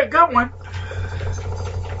 He'd be a good one.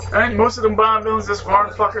 I think most of them Bond villains, just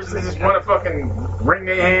foreign fuckers, they just want to fucking wring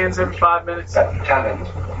their hands every 5 minutes. That talent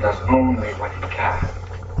does only what he can.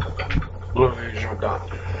 Louis Jordan.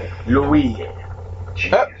 Louis.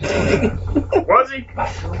 Was he?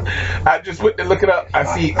 I just went to look it up. I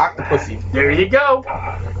see Octopussy. There you go.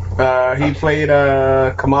 He played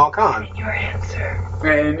Kamal Khan. Your answer.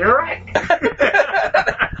 And you're right.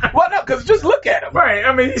 Well, no, because just look at him. Right.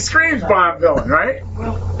 I mean, he screams Bond villain, right?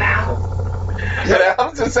 Yeah,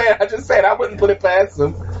 I just said I wouldn't put it past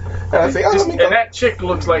him. And I say, and that chick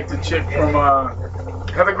looks like the chick from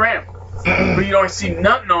Heather Graham. But you don't see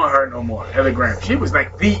nothing on her no more, Heather Graham. She was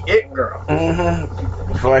like the it girl.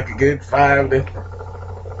 Mm-hmm. For like a good 5 then.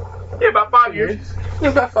 Yeah, about 5 years. Yeah,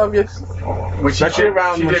 about 5 years. When she did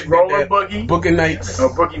Roller Boogie. Boogie Nights. Oh,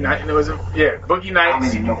 Boogie Nights. It was Boogie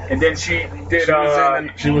Nights. And then she did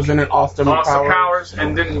she was in an Austin Powers.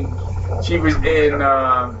 And then she was in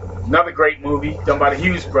another great movie done by the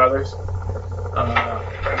Hughes brothers.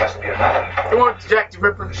 There must be another. The one with Jack the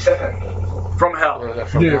Ripper. From Hell.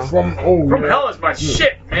 From Hell is my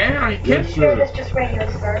shit, man. Are you kidding? Sure, that's just radio,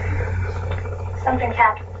 sir. Something's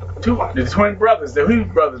happened. The twin brothers, the Hughes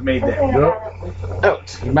brothers made that.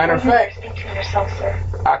 Yep. Matter of fact,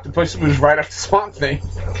 Octopus was right after Swamp Thing.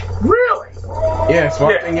 Really? Yeah,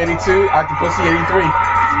 Swamp Thing 82, Octopussy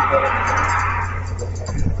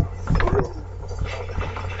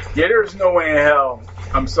 83. Yeah, there's no way in hell,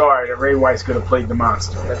 I'm sorry, that Ray Weiss could have played the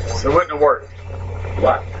monster. So it wouldn't have worked.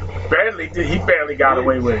 What? He barely got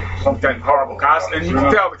away with it. That horrible costume. And you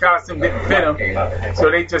can tell the costume didn't fit him. So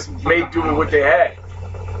they just made do with what they had.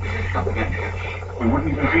 We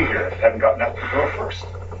wouldn't even be here if I hadn't gotten out the door first.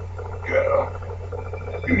 Go.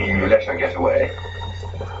 You mean you let her get away?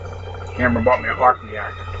 Cameron bought me an arc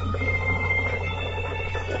reactor.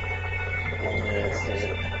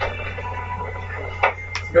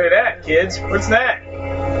 Look at that, kids. What's that?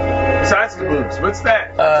 Besides the boobs, what's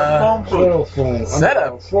that? It's a phone booth.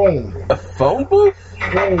 Setup. A phone booth?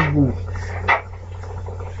 Phone booth.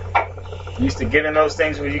 You used to get in those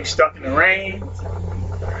things when you stuck in the rain.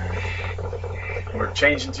 Or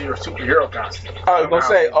change into your superhero costume. I was going to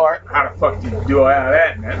say, Art. How the fuck do you do all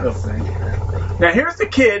that in that little thing? Now here's the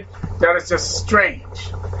kid that is just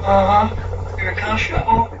strange. You're a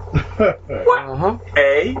constable? What?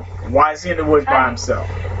 A, why is he in the woods by himself?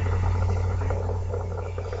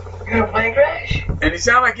 You gonna play Crash? And he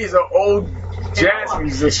sounds like he's an old jazz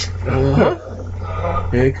musician.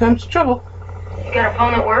 Here comes trouble. You got a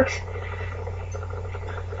phone that works?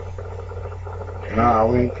 Nah,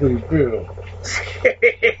 we ain't pretty Bill.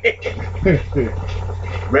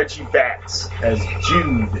 Reggie Batts as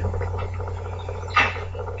Jude.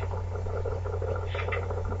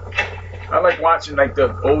 I like watching like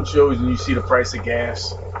the old shows and you see the price of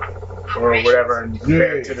gas or whatever and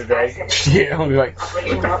compare it to today. Yeah, I'm like,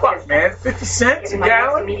 what the fuck, man? 50 cents a My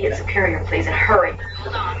gallon? immediate superior, please, and hurry.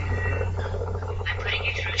 Hold on. I'm putting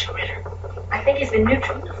you through to Ritter. I think he's been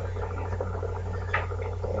neutral.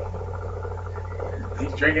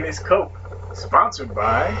 He's drinking his Coke. Sponsored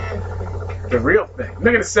by The Real Thing.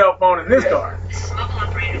 Look at the cell phone in this car.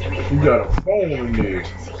 You got a phone in there.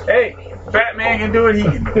 Hey, Batman can do it, he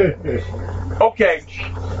can do it. Okay,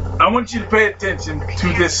 I want you to pay attention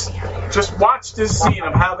to this. Just watch this scene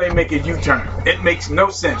of how they make a U-turn. It makes no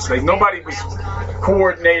sense. Like, nobody was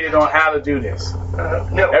coordinated on how to do this.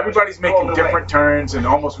 Everybody's making different turns and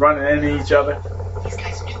almost running into each other.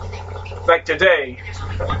 Like today,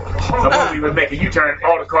 a movie would make a U-turn,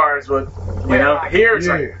 all the cars would, you know. Here it's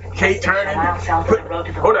like Kate turning.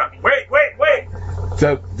 Hold up, wait.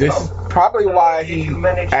 so this is probably why he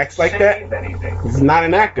acts like that. He's not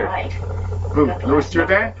an actor. Who? Louis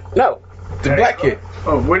Jourdan? No, the black kid.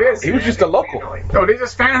 Oh, what is he? Was just a local. Oh, they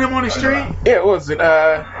just found him on the street? Yeah, what was it?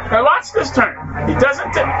 Now watch this turn. He doesn't.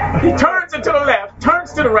 He turns into the left,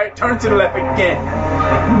 turns to the right, turns to the left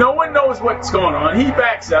again. No one knows what's going on. He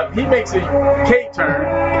backs up. He makes a K-turn.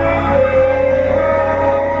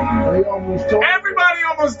 Everybody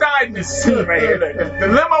almost died in this scene right here. The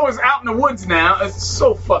limo is out in the woods now. It's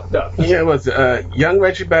so fucked up. Yeah, it was young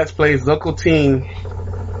Reggie Batts plays local teen.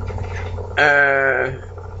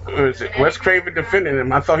 What was it? Wes Craven defending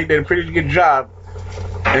him. I thought he did a pretty good job.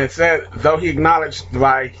 And said, though he acknowledged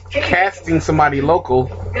by casting somebody local,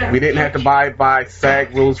 we didn't have to abide by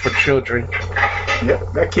SAG rules for children.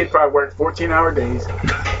 Yep, that kid probably worked 14-hour days,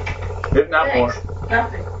 if not more.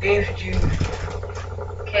 Nothing. Beans and juice.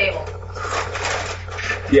 Cable.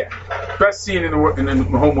 Yeah, best scene in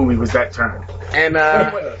the whole movie was that turn. And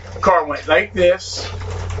the car went like this,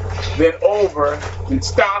 then over, then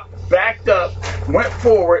stopped, backed up, went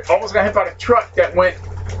forward, almost got hit by the truck that went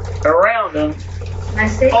around him.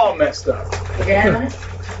 All messed up.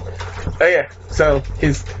 Oh yeah. So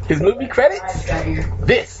his movie credits.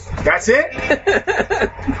 This. That's it.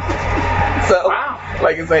 So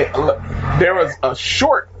like I say, there was a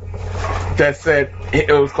short that said it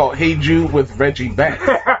was called "Hey Jude" with Reggie Batts,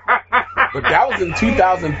 but that was in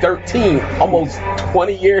 2013, almost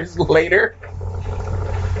 20 years later.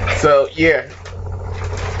 So yeah.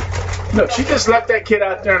 No, she just left that kid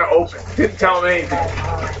out there in the open. Didn't tell him anything.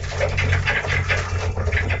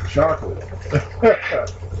 Chocolate.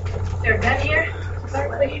 They're done here?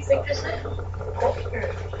 What do you think this is?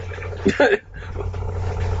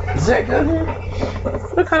 Is that good here?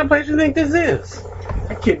 What kind of place do you think this is?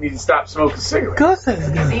 That kid needs to stop smoking cigarettes. Of course that's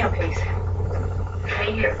good. Museum piece.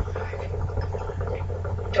 Right here.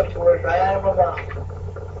 Took the word right out of my mouth.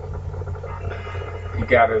 He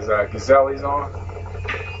got his Gazellies on.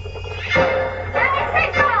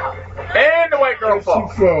 And the white girl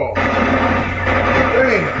falls.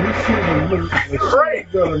 Damn, you shouldn't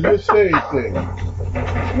have gonna miss anything.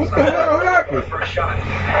 What the hell happened?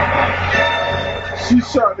 She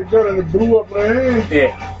shot the gun and it blew up her hand.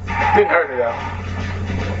 Yeah, didn't hurt her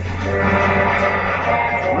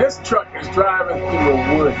though. This truck is driving through the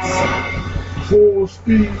woods. Full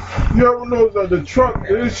speed. You ever notice that the truck,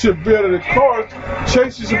 this shit better than cars,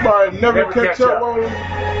 chases somebody and never catch up on them?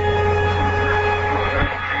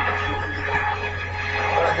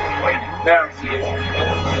 Now,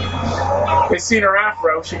 they seen her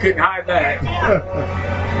afro. She couldn't hide that.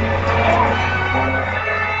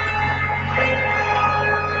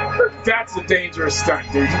 That's a dangerous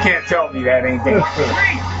stunt, dude. You can't tell me that ain't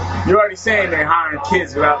dangerous. You're already saying they're hiring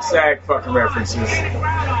kids without SAG fucking references.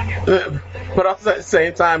 But also at the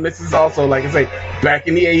same time, this is also, like I say, back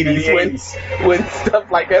in the 80s, when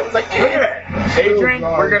stuff like that was like, look at that. Adrian,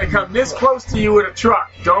 we're going to come this close to you with a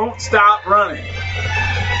truck. Don't stop running.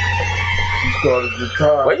 Started the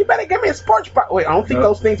car. Well, you better give me a sports bra. Wait, I don't think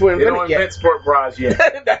those things were invented yet. They don't invent sport bras yet.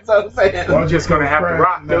 That's what I'm saying. I'm just going to have to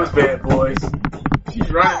rock those bad boys. She's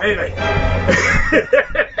running.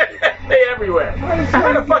 They everywhere.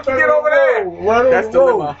 How the fuck you get over there? That's the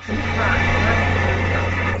limo.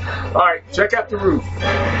 All right, check out the roof.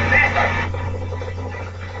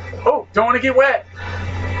 Oh, don't want to get wet.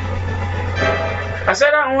 I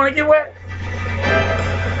said I don't want to get wet.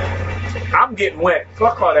 I'm getting wet.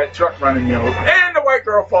 Fuck all that truck running, yo. And the white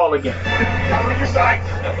girl fall again.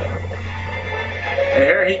 And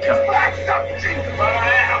here he comes.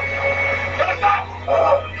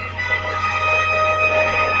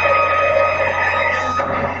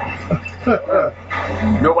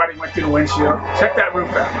 Nobody went through the windshield. Check that roof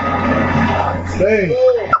out. Dang.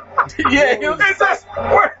 Yeah, It's just,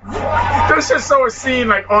 there's just so a scene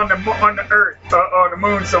like on the earth, on the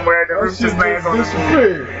moon somewhere. The roof just lands on the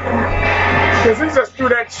moon. Because he just threw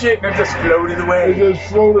that shit and it just floated away. It just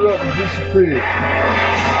floated up and disappeared.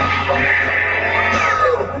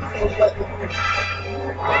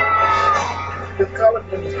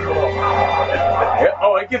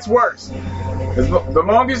 Oh, it gets worse. The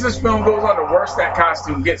longest this film goes on, the worse that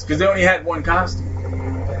costume gets, because they only had one costume.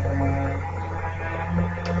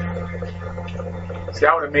 See,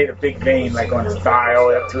 I would have made a big vein like on his thigh all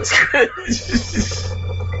the way up to his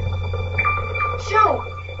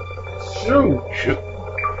Shoot.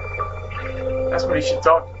 That's what he should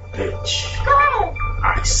talk. Bitch.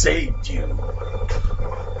 I saved you.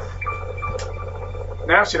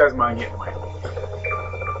 Now she doesn't mind getting wet.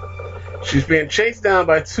 She's being chased down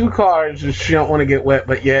by 2 cars and she don't want to get wet,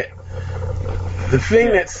 but yet the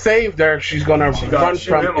thing that saved her, she's gonna run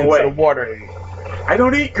from into away. the water. I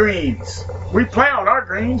don't eat greens. We plant on our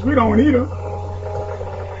greens. We don't eat them.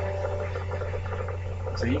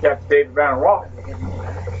 So you got the David Banner Walk.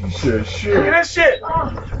 He said, shit. Look at that shit.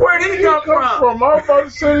 Where'd he come from? I was about to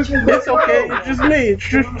say this was It's okay. It's just me. It's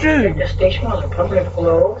just you. The station was a public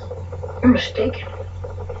clothes. You're mistaken.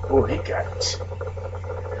 Oh, he got it.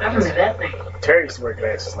 I remember that thing. Terry used to wear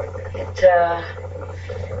glasses like that. It,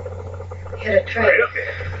 hit a tree. Right up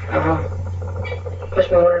there. Must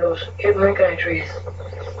be one of those hidden Lincoln trees.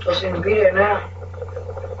 Don't seem to be there now.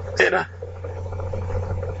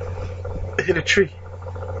 Hit a tree.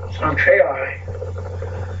 Some trail, alright.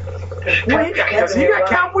 What he got? Does he got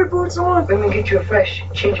cowboy boots on? Let me get you a fresh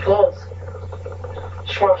change clothes.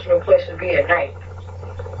 Swamp's no place to be at night.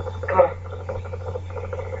 Come on.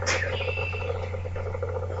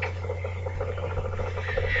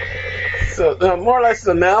 So more or less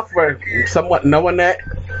enough for somewhat knowing that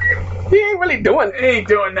he ain't really doing. He ain't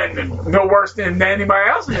doing nothing no worse than anybody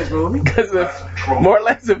else in this movie. Because more or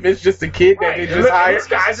less if it's just a kid that they just hired. This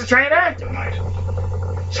guy's a trained actor.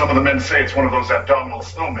 Some of the men say it's one of those abdominal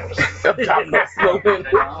snowmen. Abdominal snowman.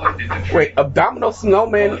 Wait, abdominal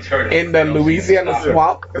snowman in the Louisiana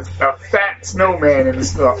swamp? It's a fat snowman in the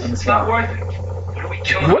swamp. It's not worth it.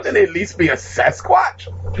 Wouldn't it at least be a Sasquatch?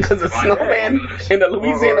 Because a snowman in the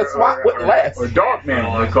Louisiana swamp wouldn't last. Or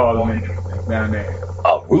Dogman, they call him down there.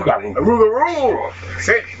 Oh, Rougarou. Rougarou.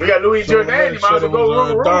 See, we got Louis Jordan. You might as well go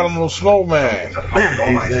Rougarou. Abdominal snowman.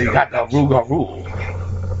 He got the Rougarou.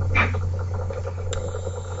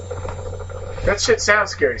 That shit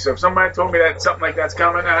sounds scary. So if somebody told me that something like that's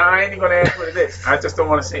coming, I ain't gonna ask what it is. I just don't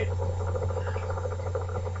want to see it.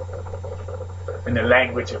 In the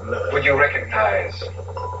language of love. Would you recognize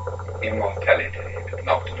immortality that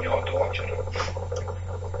knocked on your door, gentlemen?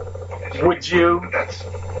 Would you? But that's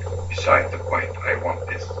beside the point. I want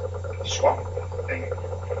this swamp thing.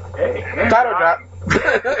 Hey, man. Title drop.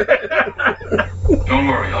 Don't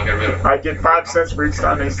worry, I'll get rid of it. I get 5 cents for each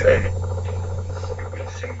time they say it. You will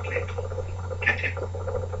simply get it.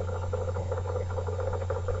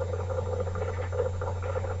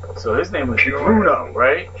 So his name was Bruno,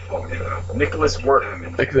 right? Nicholas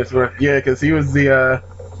Worth. Nicholas Worth, yeah, because he was the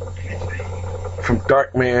from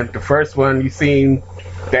Darkman, the first one you seen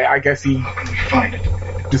that I guess he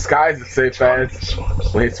disguised himself as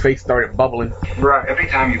when his face started bubbling. Right. Every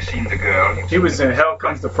time you've seen the girl, He was in Hell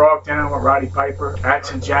Comes to Frogtown with Roddy Piper,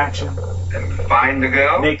 Action Jackson, then find the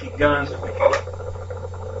girl. Naked Gun, Follow.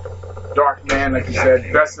 Darkman, like you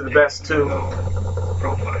said, Best of the Best too.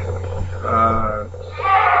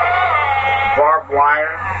 Barbed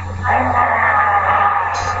Wire.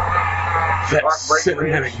 That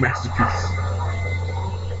cinematic masterpiece.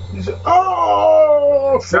 He said,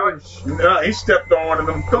 oh! He stepped on one of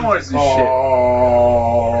them thorns and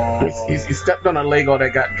shit. He stepped on a Lego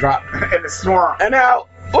that got dropped in the swamp. And now,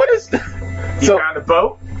 what is? He found a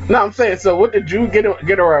boat. No, I'm saying. So, what did you get her?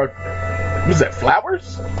 Was that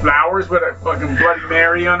flowers? Flowers with a fucking Bloody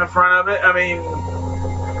Mary on the front of it. I mean,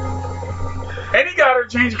 and he got her to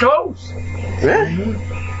change clothes. Yeah.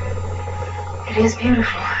 It is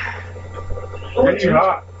beautiful. It's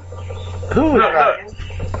hot.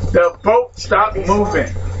 Look. The boat stopped moving.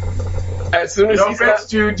 As soon as no he offense,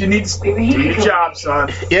 stopped, Jude, you need to do your job, son.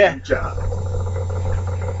 Yeah. Do your job.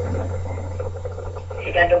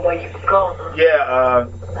 You got nobody you can call, huh? Yeah,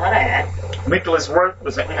 Not that. Nicholas Worth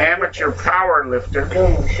was an amateur power lifter.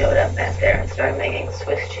 Boom showed up back there and started making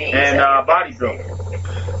Swiss cheese. And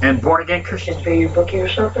bodybuilder. And born again Christian. Didn't pay your bookie or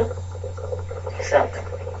something? Something.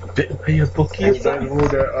 Didn't pay your bookie or something?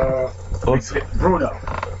 Bruno.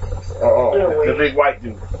 The big white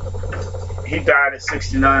dude. He died at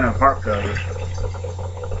 69 of heart failure.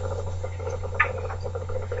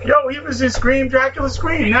 Yo, he was in Scream, Dracula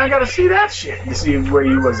Scream. Now I gotta see that shit to see where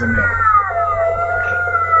he was in there.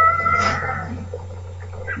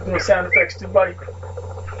 You doing sound effects too, buddy?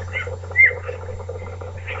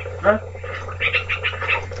 Huh?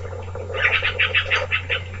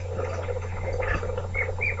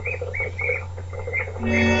 So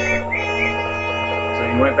he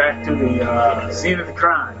went back to the scene of the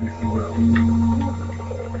crime, if you will.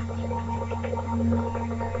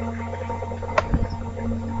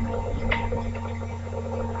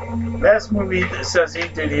 Last movie that says he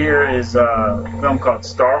did here is a film called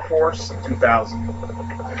Star Force, 2000.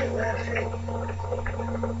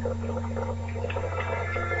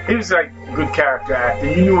 He was like a good character actor.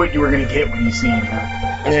 You knew what you were going to get when you seen him.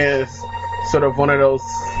 Yeah, it's sort of one of those.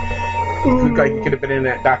 Looked like he could have been in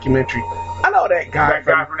that documentary. I know that guy. That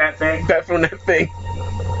guy from that thing? That from that thing.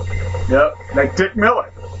 Yep, like Dick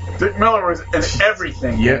Miller. Dick Miller was in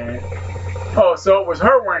everything, man. Oh, so it was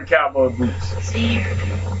her wearing cowboy boots. Steve,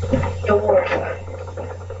 don't worry about it.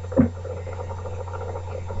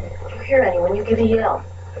 If you hear anyone, you give a yell.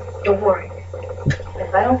 Don't worry. And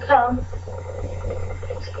if I don't come,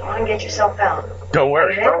 just go on and get yourself out. Don't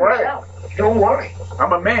worry. Don't worry. Don't worry.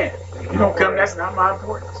 I'm a man. If you don't come, that's not my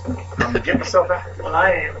importance. I'm going to get myself out. Well,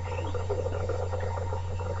 I am.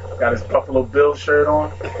 Got his Buffalo Bill shirt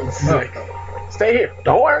on. Stay here.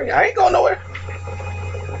 Don't worry. I ain't going nowhere.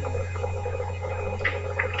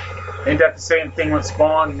 Ain't that the same thing with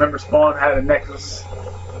Spawn? Remember Spawn had a necklace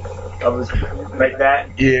of his like that?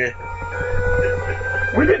 Yeah.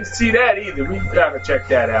 We didn't see that either. We gotta check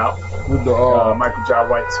that out. With the Michael Jai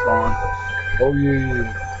White Spawn. Oh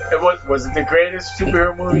yeah. It was it the greatest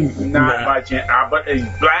superhero movie? Not by chance. But he's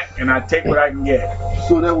black, and I take what I can get.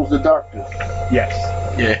 So that was the Doctor. Yes.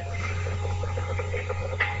 Yeah.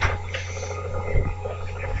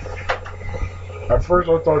 At first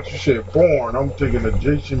I thought you said Bourne. I'm thinking of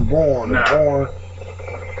Jason Bourne. Nah. Bourne.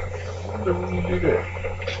 When you do that?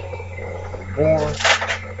 Bourne.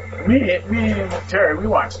 Me and Terry, we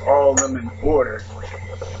watched all of them in order.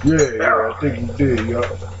 Yeah, I think you did, yeah.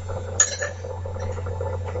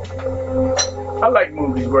 I like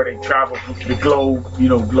movies where they travel the globe,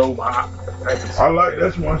 globe hop. I like,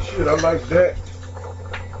 that's my shit. I like that.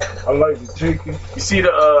 I like the Taken. You see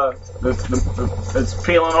the it's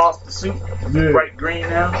peeling off the suit? Yeah. Bright green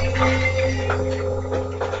now?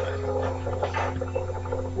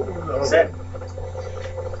 What's that?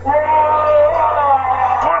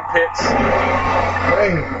 Armpits.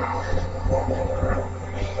 Dang.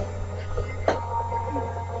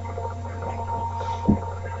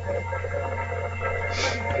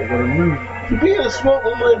 To be in a small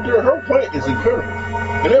room like that, her plant is incredible.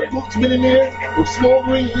 And that book's been in there with small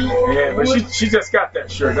green leaves. Yeah, but she just got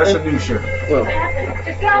that shirt. That's a new shirt. Well,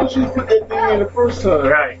 she put that thing in the first time.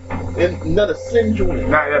 Right. And not a singe on it.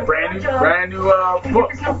 Not that brand new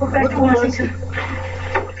book. What do I say?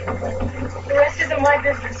 The rest isn't my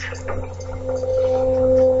business.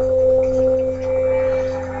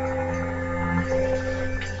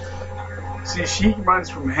 See, she runs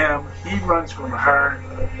from him. He runs from her.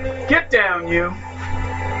 Get down, you.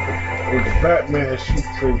 With the Batman, she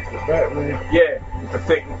takes the Batman. Yeah, with the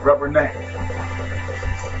thick rubber neck.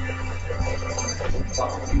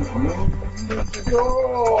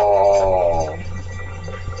 Oh.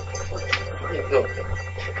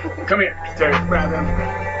 Come here, Terry. Grab him.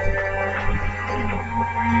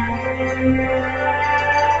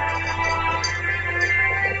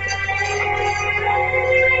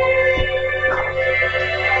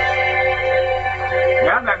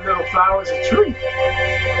 Now that little flower's a tree.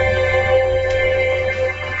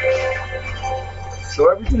 So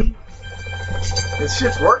everything, this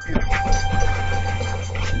shit's working.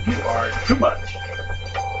 You are too much.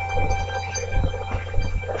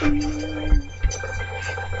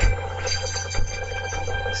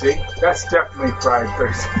 See, that's definitely fried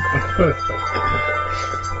Thursday.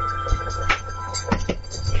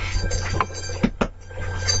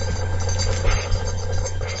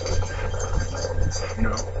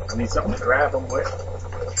 I need something to grab them with.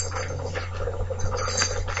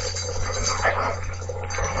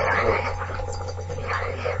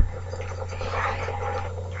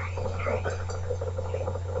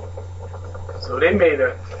 So they made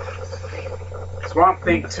a Swamp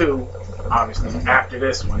Thing 2, obviously, after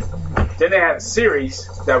this one. Then they had a series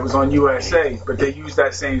that was on USA, but they used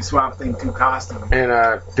that same Swamp Thing 2 costume.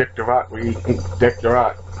 And Dick the Rock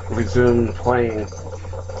resumed playing.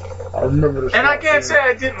 I remember this. And I can't say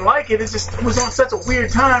I didn't like it. It was on such a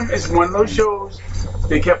weird time. It's one of those shows.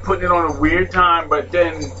 They kept putting it on a weird time, but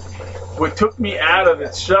then what took me out of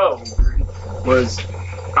the show was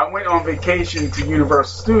I went on vacation to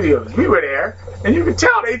Universal Studios. We were there, and you could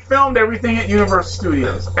tell they filmed everything at Universal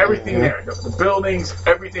Studios. Everything there. The buildings,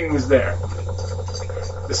 everything was there.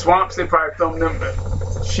 The swamps, they probably filmed them.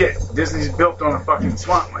 Shit, Disney's built on a fucking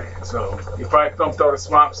swampland, so they probably filmed all the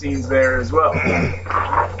swamp scenes there as well.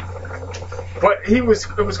 But it was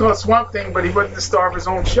called Swamp Thing, but he wasn't the star of his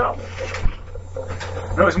own show.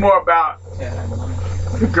 It was more about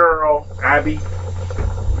the girl, Abby.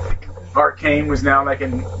 Arcane was now like a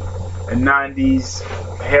 90s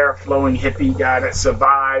hair-flowing hippie guy that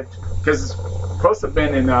survived, because it's supposed to have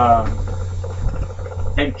been in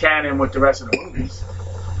canon with the rest of the movies.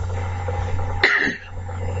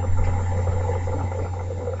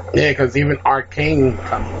 Yeah, because even Arcane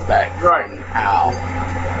comes back. Right. How?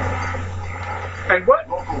 And what?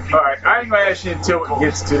 Alright, I ain't going to ask you until it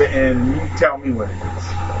gets to the end. You tell me what it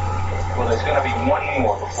is. Well, there's going to be one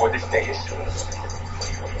more before this day is through.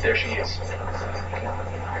 There she is.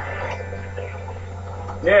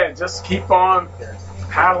 Yeah, just keep on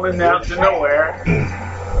paddling out to nowhere.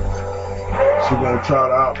 She's going to try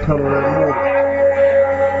to outpedal that movie.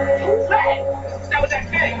 Who's that? That was that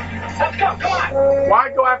thing. Let's go, come on. Why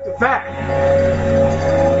go after that?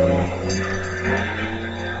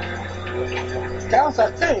 That was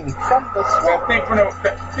that thing from the swamp. That thing from the,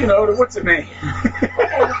 what's her name?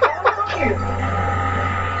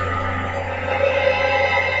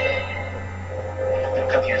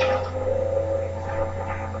 Come here.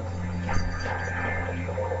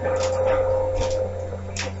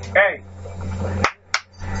 Hey.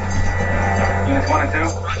 Units 1 and 2,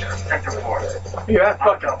 Sector 4. Yeah, that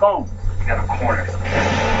fucking phone. You got a corner.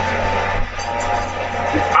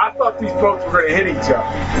 I thought these folks were going to hit each other.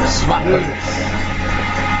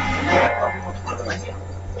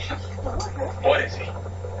 What is he?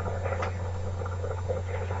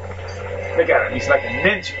 They got him. He's like a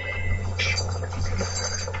ninja.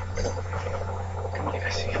 Come on, I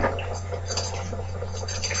see him.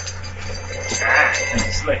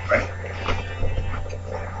 He's slick, right?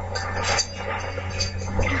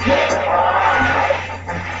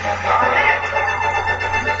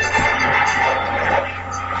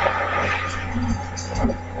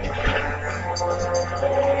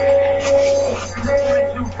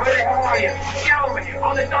 How are you? Get over here,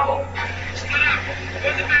 on the double. Split up. Go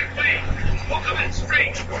in the back lane. We'll come in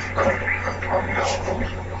straight.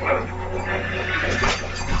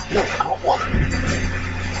 No, I don't want it.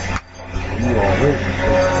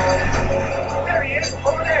 There he is,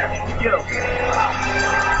 over there. Get him.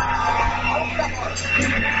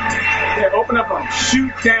 Yeah, open up on him.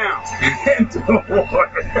 Shoot down into the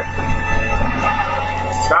water.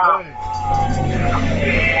 Stop.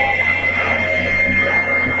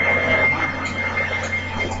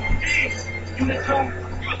 Unit 2,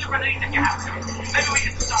 use the grenade that you have. Maybe we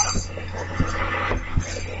can start him.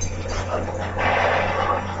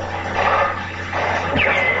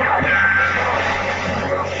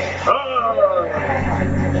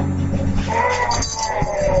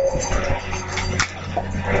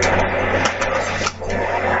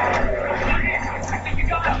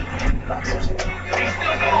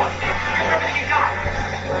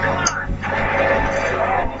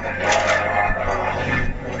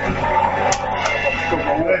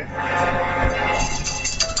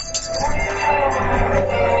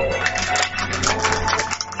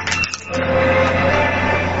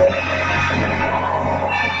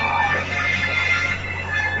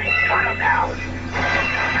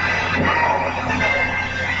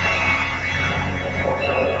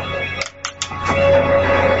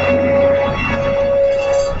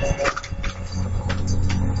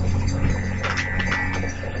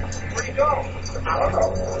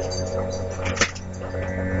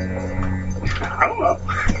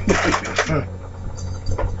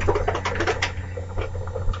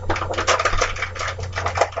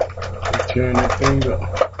 Turn that thing up.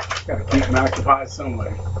 Gotta keep him occupied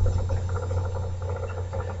somewhere.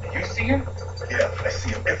 You see him? Yeah, I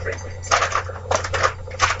see him everywhere.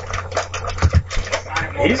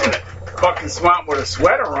 He's in a fucking swamp with a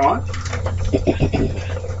sweater on.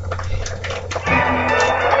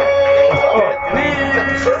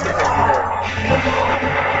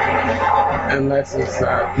 Unless it's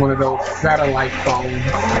one of those satellite phones.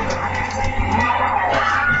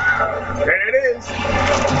 There it is.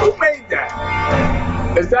 Who made that?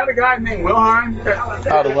 Is that a guy named Wilhelm?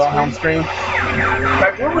 Oh, the Wilhelm scream?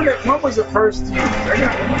 Like, when was it first used?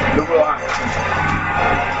 The Wilhelm.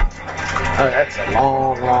 Oh, that's a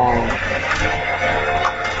long.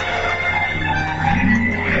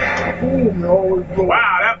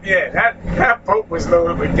 Wow, that boat was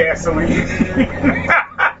loaded with gasoline.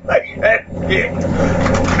 Like that shit.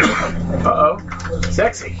 Uh-oh.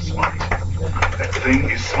 Sexy. That thing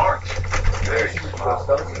is smart. Very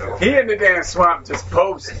smart. He in the damn swamp just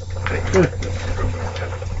posing.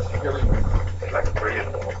 Like a brilliant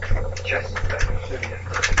chest.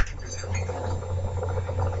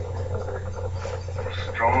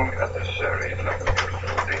 Strong adversary.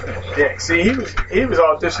 Yeah, see, he was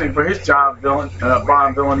auditioning for his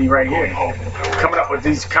Bond villainy right here, coming up with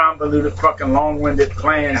these convoluted, fucking long-winded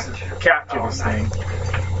plans to capture this thing.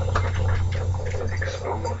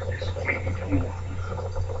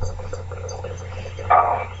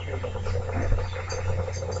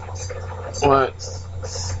 Well,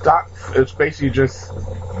 it's basically just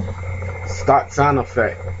stock sound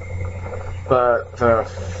effect, but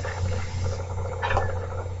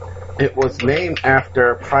it was named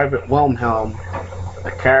after Private Wilhelm, a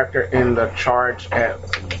character in The Charge at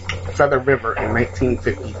Feather River in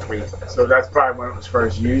 1953. So that's probably when it was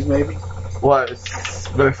first used, maybe? But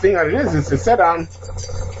the thing that it is it said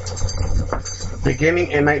beginning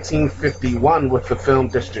in 1951 with the film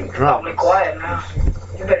Distant Drums. Quiet now.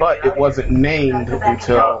 But it wasn't named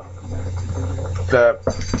until the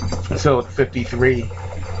 53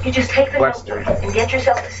 You just take the Western. notebook and get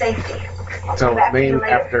yourself to safety. So it's named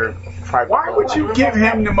after Private Why would you give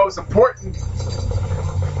him the most important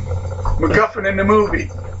MacGuffin in the movie?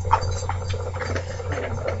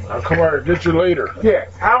 I'll come out and get you later. Yeah,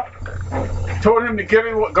 told him to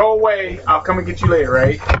go away, I'll come and get you later,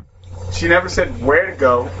 right? She never said where to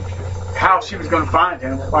go, how she was going to find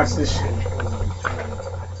him. Watch this shit.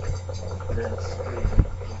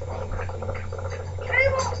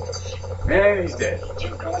 And he's dead.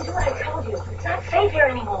 Just go and do what I told you. It's not safe here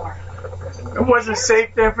anymore. It wasn't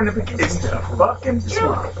safe there from the beginning. It's the fucking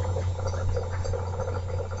swamp.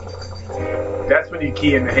 That's when you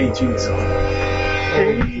key in the Hey Jude song.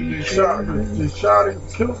 They shot him,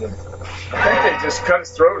 killed him. I think they just cut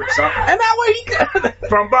his throat or something. And that way he got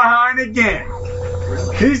from behind again.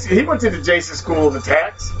 He went to the Jason School of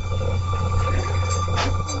Attacks.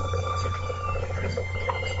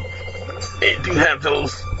 They do have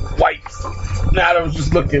those wipes. Now I was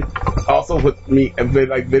just looking also with me and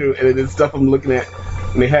like video edited stuff I'm looking at,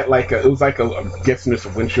 and they had like it was like I'm guessing it's a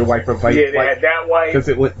windshield wiper wipe. Yeah, they had that way. Because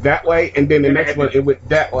it went that way, and then the next one it went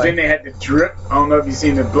that way. Then they had the drip. I don't know if you've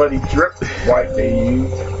seen the bloody drip wipe they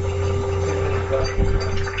used.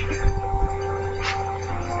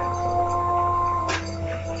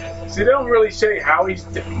 See, they don't really say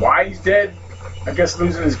why he's dead. I guess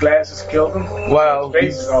losing his glasses killed him. Well, his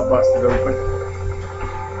face is all busted open.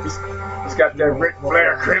 He's got that Ric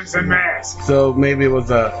Flair crimson mask. So maybe it was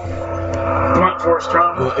a blunt force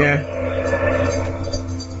trauma. Well, yeah.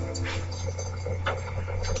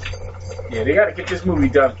 Yeah, they got to get this movie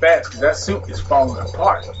done fast because that suit is falling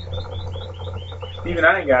apart. Even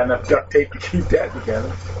I ain't got enough duct tape to keep that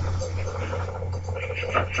together.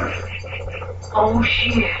 Oh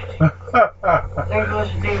shit! There goes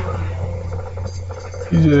the neighborhood.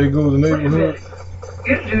 He said there goes the neighborhood.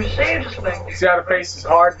 You do say this back there. See how the face is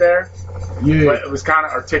hard there? Yeah. But it was kind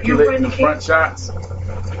of articulate in the front shots.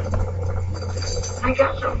 I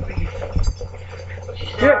got something for you.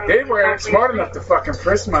 Yeah, they were smart enough to fucking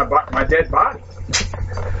frisk my dead body.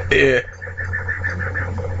 Yeah.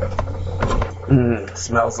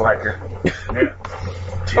 Smells like her. Yeah.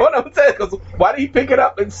 What I'm saying, because why did he pick it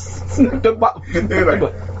up and sniff the bottom? They're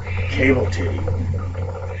like, cable titty.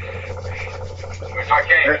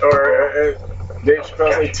 Or Dave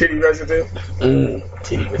Chappelle say titty residue.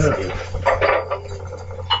 Titty residue.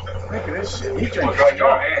 Look at this shit. He drank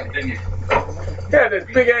your hand, didn't you? Yeah, this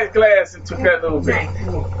big ass glass and took that little bit.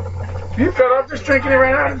 You fell off just drinking it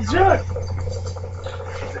right out of the jug.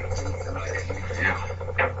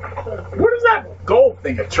 What is that gold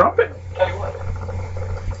thing? A trumpet?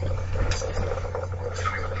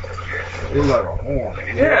 It was like a horn.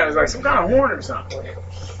 Yeah, it was like some kind of horn or something.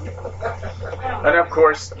 And of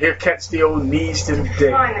course, here catch the old knees to the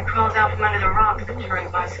dick. Line that crawls out from under the rocks and turns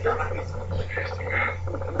by stuff.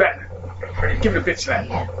 Back. Give it a bitch that.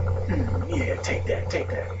 Yeah, take that, take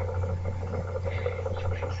that.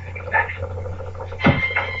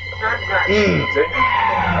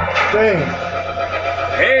 Damn.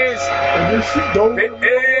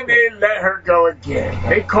 And they let her go again.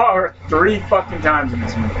 They caught her 3 fucking times in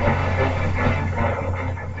this movie.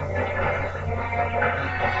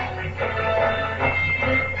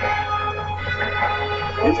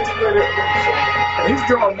 He's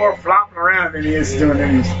doing more flopping around than he is doing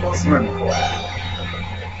any swimming.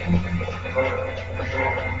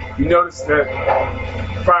 You notice that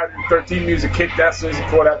Friday the 13th music kicked out as soon as he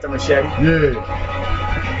pulled out the machete? Yeah.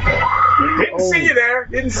 Didn't see you there.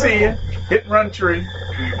 Didn't see you. Hit and run tree.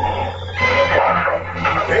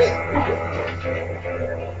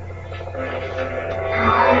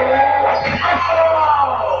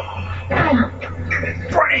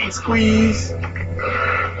 Brain squeeze.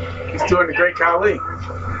 He's doing the Great Khali.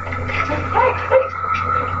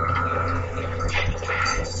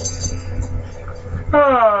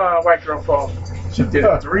 White girl fall. She did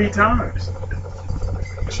it 3 times.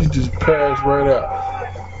 She just passed right out.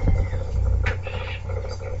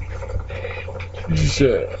 She just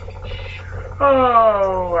said,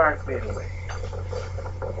 oh, I fade away.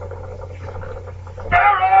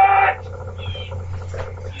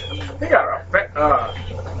 They got a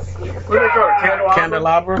what do they call it?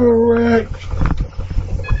 Candelabra? Correct.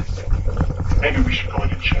 Maybe we should go in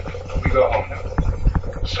and check. We go home now.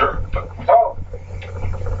 Sir, but... Oh.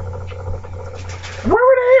 Where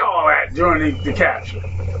were they all at during the capture?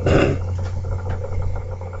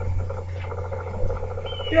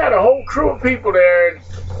 He had a whole crew of people there and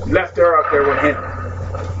left her up there with him.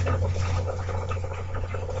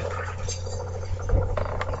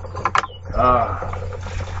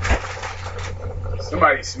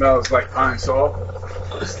 Somebody smells like pine salt.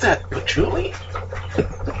 What's that, patchouli?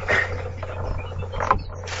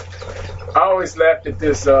 I always laughed at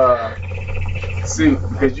this suit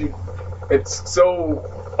because it's so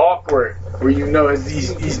awkward where you know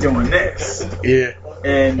he's doing this. Yeah.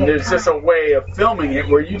 And there's just a way of filming it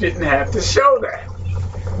where you didn't have to show that.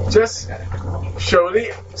 Just show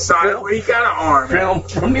the side where he got an arm. Film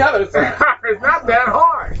from the other side. It's not that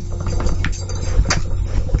hard.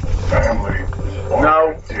 Family.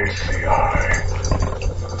 No. DCI.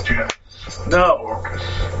 No. Orcus.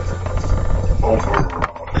 Overrun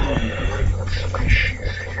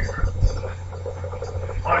species here.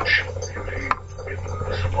 Much beauty in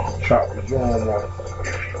the swamp. Chop the drum off.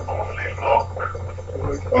 If you only look.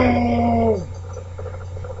 Oh.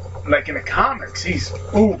 Like in the comics, he's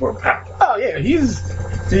uber powerful. Oh yeah, he is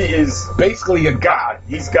basically a god.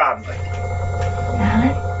 He's godlike.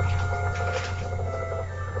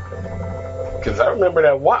 Because I remember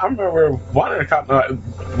that one. I remember one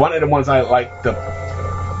of the ones I liked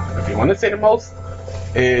if you want to say the most,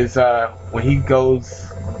 is when he goes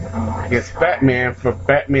against Batman for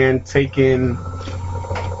Batman taking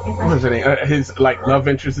what was it? His like love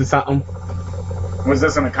interest or something. Was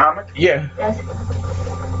this in a comic? Yeah.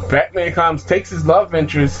 Batman takes his love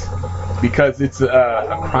interest because it's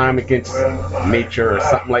a crime against nature or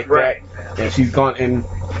something like that, and she's gone. And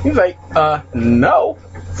he's like, no.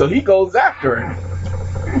 So he goes after her.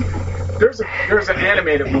 There's an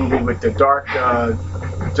animated movie with the Dark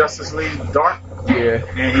Justice League Dark. Yeah.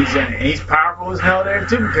 And he's powerful as hell there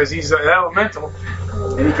too because he's an elemental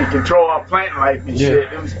and he can control our plant life and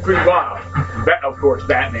shit. It was pretty wild. Of course,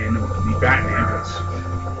 Batman would be Batman because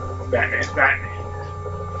Batman's Batman.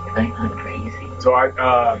 I'm not crazy. So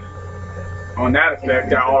on that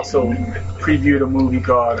effect, I also previewed a movie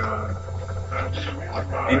called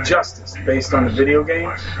Injustice, based on the video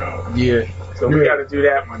games. Yeah. So we got to do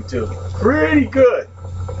that one too. Pretty good.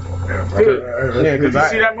 Dude, did you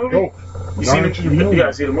see that movie? No. You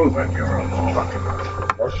gotta see the movie. I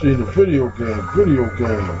see the video game.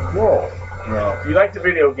 Whoa. If you like the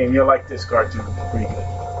video game, you'll like this cartoon. Pretty good.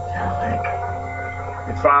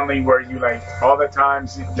 And finally, where you like all the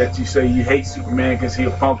times that you say you hate Superman because he's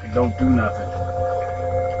a punk and don't do nothing,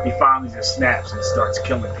 he finally just snaps and starts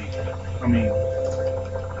killing people. I mean,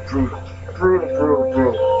 brutal.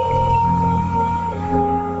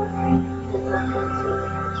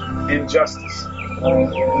 Injustice.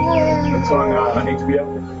 It's on HBO.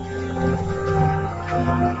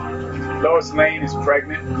 Lois Lane is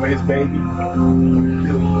pregnant with his baby,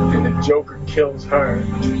 and the Joker kills her,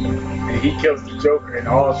 and he kills the Joker, and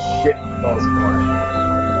all shit falls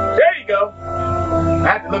apart. There you go. I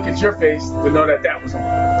had to look at your face to know that was on.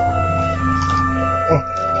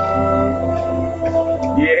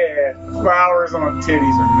 Yeah, flowers on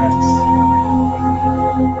titties are nice.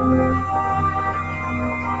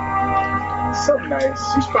 So nice.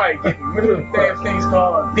 She's probably getting, what are the damn things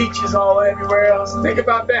called? Peaches all everywhere else. Think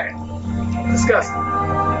about that. Disgusting.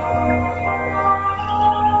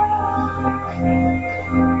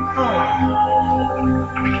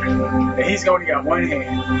 And he's only got one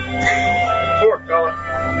hand. Poor fella.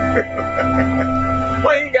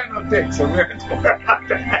 Well, he ain't got no dick, so we don't have to worry about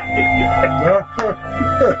that.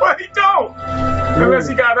 Well, he don't. Unless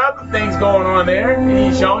he got other things going on there. He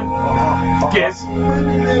ain't showing. Kiss.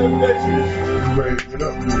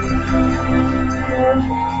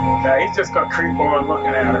 Now he's just gonna creep on looking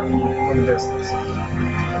at her from a distance.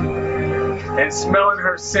 And smelling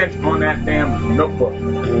her scent on that damn notebook.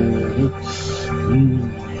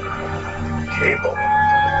 Cable.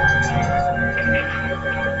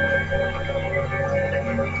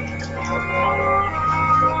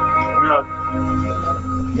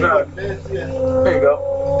 No. There you go.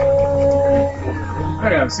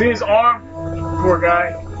 Hang on. See his arm? Poor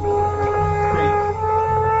guy.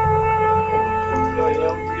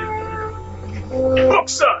 Book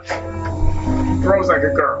sucks. Throws like a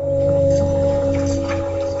girl.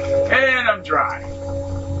 And I'm dry.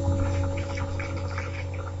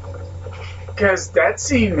 Because that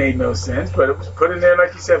scene made no sense, but it was put in there,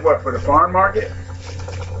 like you said, what, for the farm market?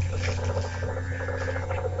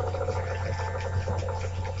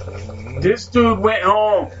 This dude went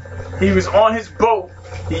home. He was on his boat.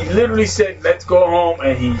 He literally said, let's go home,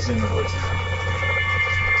 and he's in the woods.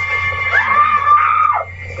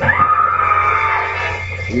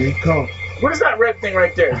 Here he comes. What is that red thing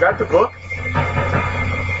right there? Is that the book?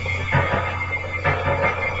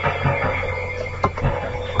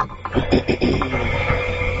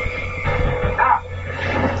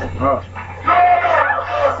 Oh.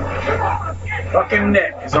 Fucking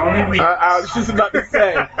neck is only weakness. I was just about to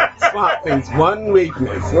say, Swamp Thing's one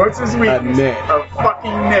weakness. What's his weakness? A neck. A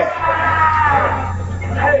fucking neck.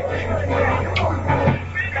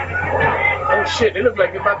 Oh shit, they look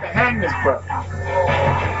like they're about to hang this bro.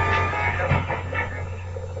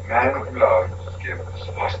 Man with gloves gives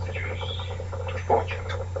hostages to fortune.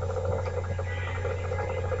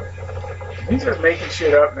 He's just making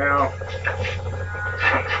shit up now.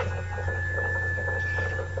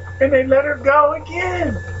 And they let her go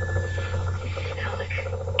again.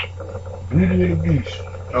 Beauty and the Beast.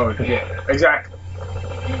 Oh, yeah, exactly.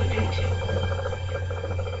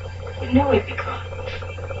 You knew we'd be gone.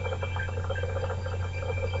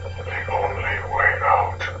 The only way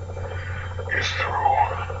out is through.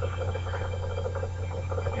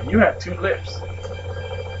 And you have two lips.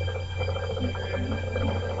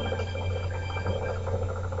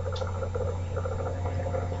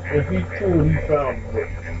 If he could, he found the book.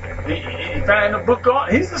 He found the book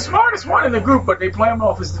on. He's the smartest one in the group, but they play him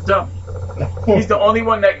off as the dummy. He's the only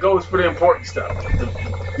one that goes for the important stuff.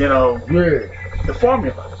 The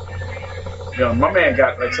formula. My man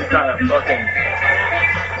got like some kind of fucking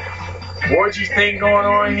orgy thing going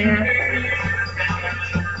on here.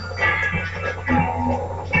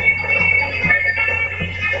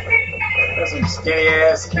 Got some skinny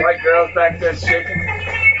ass white girls back there shaking.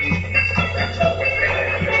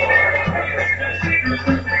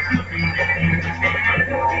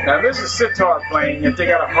 Now there's a sitar playing, yet they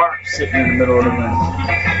got a harp sitting in the middle of the room.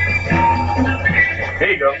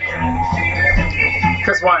 There you go.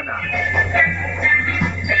 Because why not?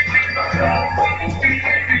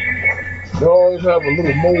 They always have a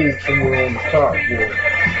little mold somewhere on the top.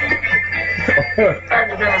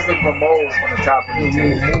 Academics look for moles on the top of the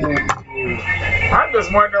table. I'm just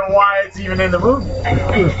wondering why it's even in the movie.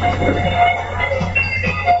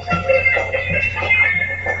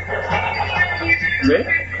 See?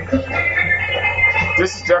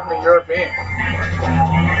 This is definitely European.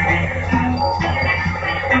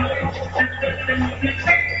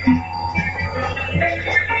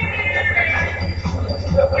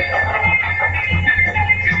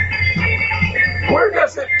 Where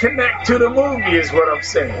does it connect to the movie is what I'm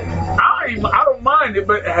saying. I don't mind it,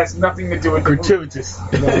 but it has nothing to do with the gratuitous. I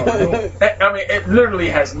mean, it literally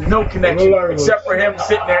has no connection except for him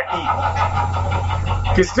sitting there eating.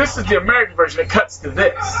 Because this is the American version. It cuts to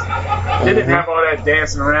this. They didn't have all that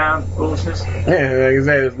dancing around foolishness. Yeah, like I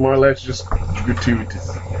said, it's more or less just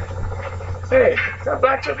gratuitous. Hey, is that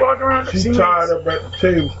black chick walking around? She's tied up at the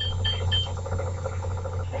table.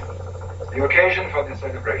 The occasion for this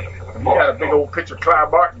celebration is the You got a big old picture of Clive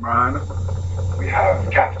Barton behind him. We have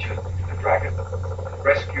captured the dragon,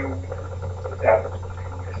 rescued the damsel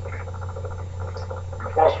from history. We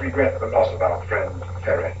of course regret the loss of our friend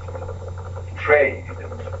Ferret. Trade in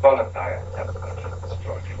volatile temper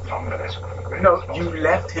destroyed him nonetheless. No, you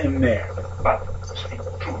left him there. But to speak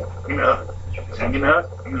true,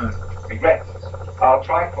 regrets are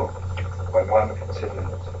trifle when one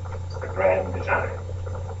considers the grand design.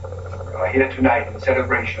 We are here tonight in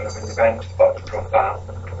celebration of an event but profound.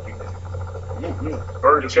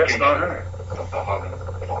 Bird chest on her. Of the Holland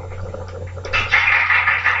formula.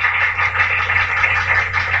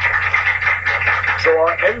 So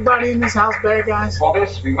are everybody in this house bad guys? For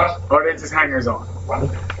this, we must. Or are they just hangers on?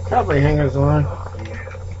 Probably hangers on.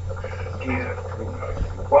 Here,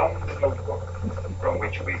 one notebook from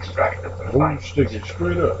which we extracted the light Stick it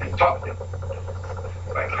straight up. and topped it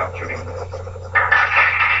by capturing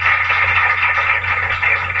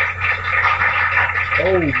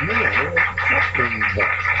Oh man, chocolate in the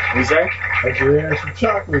box. You say? I said, they had some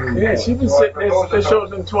chocolate in the Yeah, box. she been sitting there. They showed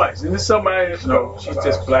them twice. And there's somebody that's no, she's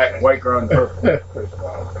just black, white girl, and purple.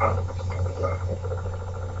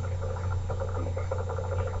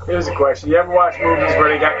 Here's a question. You ever watch movies where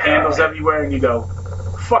they got candles everywhere and you go,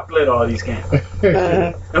 fuck lit all these candles?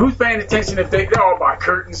 And who's paying attention if they're all by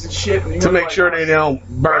curtains and shit? And To make sure they don't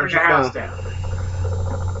burn the house down. down.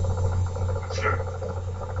 Sir,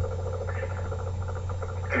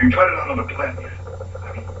 have you tried it out on a plan yet?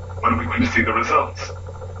 When are we going to see the results?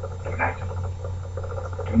 Tonight.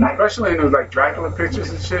 Tonight. Especially in those like Dracula pictures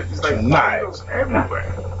and shit. It's like candles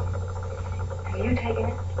everywhere. Are you taking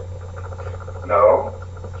it? No.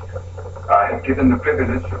 I have given the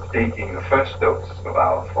privilege of taking the first dose of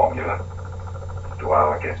our formula to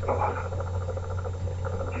our guest beloved.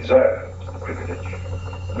 He deserves the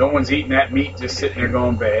privilege. No one's eating that meat, just sitting there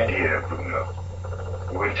going bad. Dear Bruno,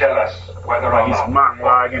 who will tell us whether or He's not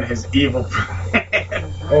monologuing his evil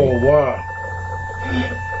plan. Oh wow.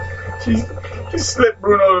 She slipped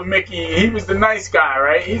Bruno to Mickey. He was the nice guy,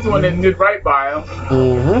 right? He's the one that did right by him.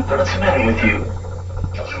 Mm-hmm. What's the matter with you?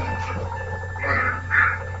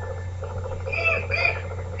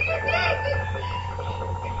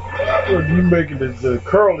 Look, you making the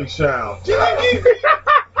curly sound.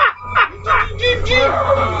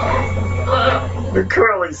 The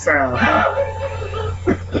curly sound.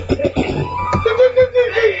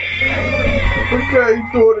 Okay, you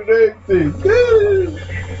doing it everything.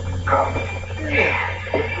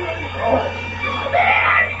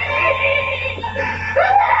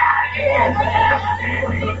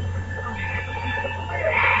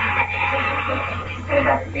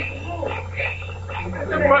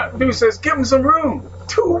 The dude says, give him some room.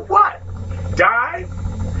 To what? Die?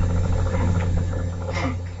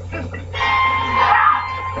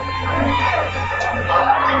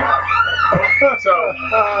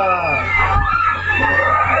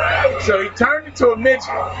 So he turned into a midget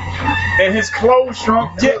and his clothes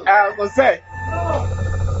shrunk too. Yeah, I was gonna say.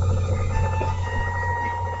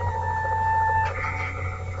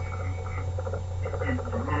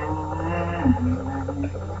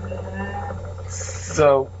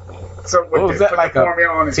 So what was that, like a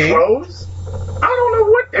formula on his pig? clothes? I don't know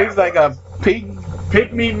what that It was like a pig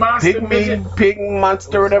monster pig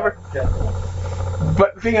monster or whatever.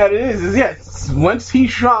 But the thing that it is yes, once he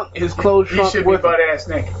shrunk, his clothes He shrunk should be with butt him. ass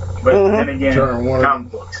naked. But then again,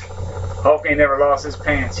 comic books. Hulk ain't never lost his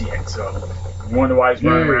pants yet, so you wonder why he's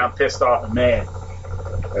running around pissed off and mad.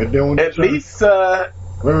 And then At least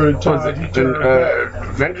remember the time he turned back?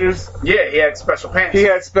 Avengers? Yeah, he had special pants. He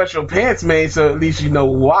had special pants made, so at least you know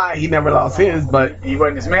why he never lost his, but he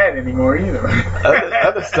wasn't as mad anymore either.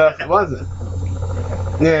 other stuff it wasn't.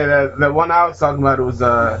 Yeah, the one I was talking about, it was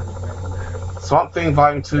Swamp Thing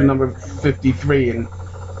Volume 2, number 53, and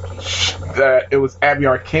it was Abby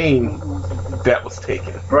Arcane that was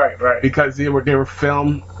taken. Right. Because they were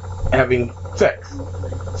filmed having sex.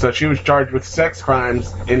 So she was charged with sex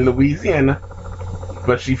crimes in Louisiana,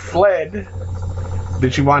 but she fled.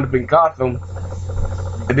 Then she wound up in Gotham,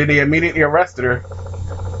 and then they immediately arrested her,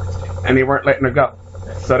 and they weren't letting her go.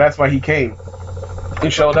 So that's why he came. He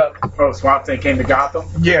showed up. Oh, Swamp Thing came to Gotham?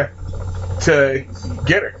 Yeah, to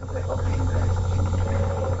get her.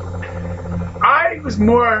 I was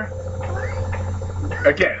more,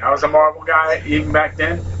 again, I was a Marvel guy even back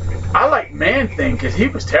then. I like Man-Thing because he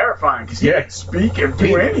was terrifying because he didn't speak or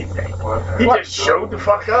do anything. He just showed the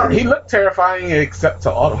fuck up. He looked terrifying except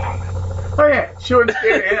to Autumn. Oh yeah, she wasn't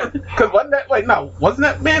scared of him. Cause wasn't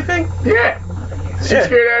that Man-Thing? Yeah. She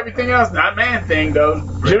scared of everything else, not Man-Thing though.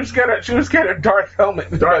 She was scared of Darth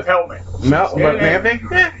Helmet. Darth Helmet. But Man-Thing?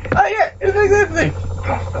 Yeah. Oh yeah, it's a good thing.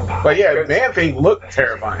 But yeah, Man-Thing looked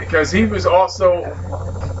terrifying. Because he was also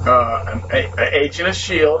an agent of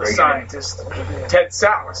S.H.I.E.L.D., a scientist. Ted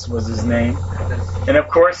Salas was his name. And of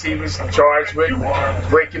course he was charged with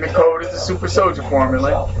breaking the code of the super soldier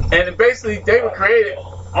formula. And basically they were created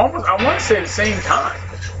almost, I want to say, the same time.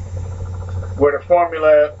 Where the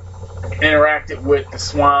formula interacted with the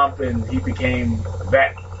swamp and he became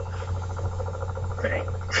that thing.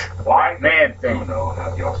 Man-Thing.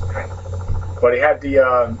 But he had the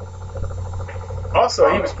also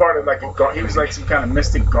he was part of he was like some kind of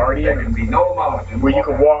mystic guardian where you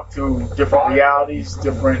could walk through different realities,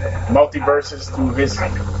 different multiverses through his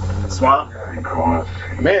Swamp?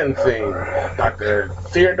 Man-Thing, Dr.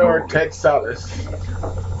 Theodore Ted Sallis.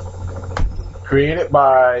 Created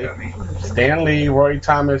by Stan Lee, Roy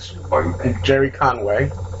Thomas, and Jerry Conway.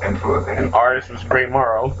 And artist was Gray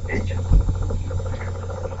Morrow.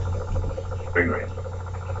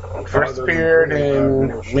 First appeared in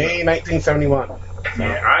May 1971.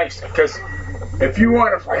 Yeah, because if you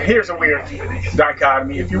weren't afraid, here's a weird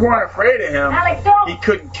dichotomy. If you weren't afraid of him, he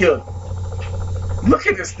couldn't kill you. Look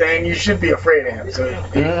at this thing, you should be afraid of him. So,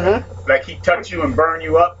 like, he touch you and burn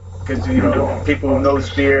you up, because, you know, people who know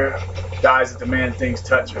fear dies at the Man-Thing's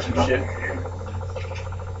touch or some shit.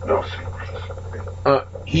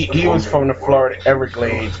 He was from the Florida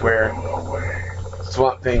Everglades, where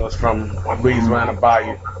Swamp Thing was from Louisiana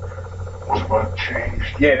Bayou.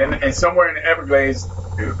 Yeah, and somewhere in the Everglades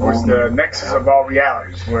was the nexus of all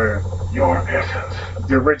realities, where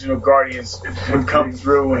the original Guardians would come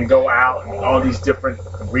through and go out, and all these different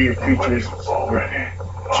weird creatures would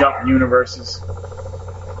jump universes.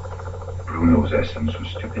 Bruno's essence was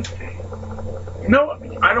stupidity. No,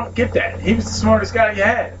 I don't get that. He was the smartest guy you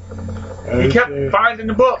had. He kept finding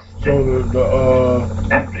the book. So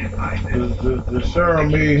the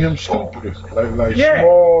serum made him stupid, like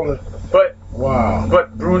small. But wow.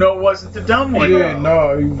 But Bruno wasn't the dumb one. Yeah,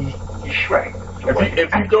 no, he shrank.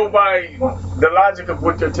 If you go by the logic of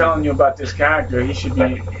what they're telling you about this character, he should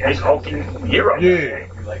be his hulking hero. Yeah.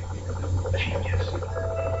 Genius.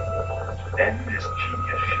 Then this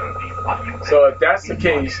genius should be what you. So if that's the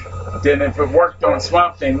case, then if it worked on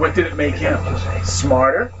Swamp Thing, what did it make him?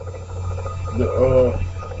 Smarter?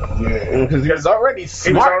 Yeah, because he was already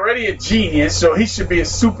smart. He was already a genius, so he should be a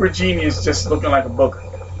super genius just looking like a booger.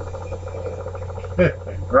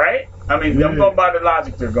 Right? I mean, I'm going by the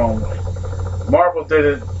logic they're going with. Marvel did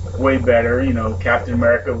it way better. You know, Captain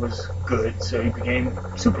America was good, so he became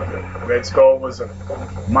super good. Red Skull was a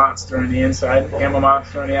monster on the inside, became a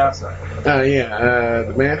monster on the outside.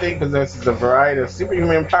 The Man-Thing possesses a variety of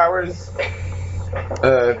superhuman powers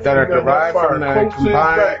that are derived from the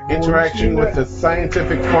combined interaction with the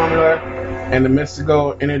scientific formula and the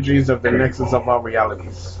mystical energies of the nexus of all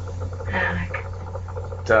realities.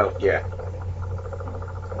 So, yeah.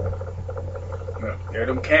 There are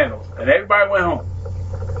them candles. And everybody went home.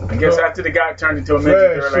 I guess after the guy turned into a midget,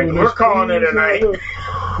 they were like, we're calling it a night.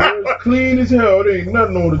 It's clean as hell. There ain't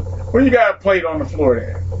nothing on it. Well, you got a plate on the floor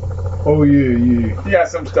there. Oh, yeah. You got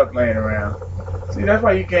some stuff laying around. See, that's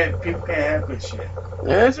why people can't have good shit.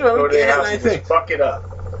 Yeah, that's what go to their house I and think. just fuck it up.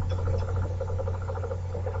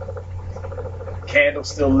 Candles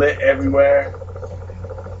still lit everywhere.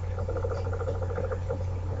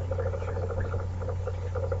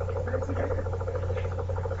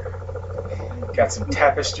 Got some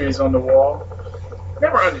tapestries on the wall.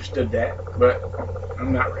 Never understood that, but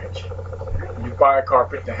I'm not rich. You buy a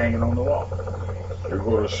carpet to hang it on the wall.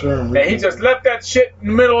 And he just left that shit in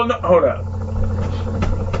the middle of the... Hold up.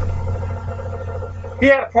 He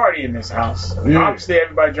had a party in this house. Yeah. Obviously,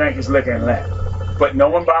 everybody drank his liquor and left. But no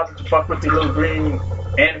one bothered to fuck with the little green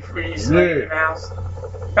antifreeze in the house.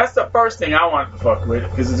 That's the first thing I wanted to fuck with,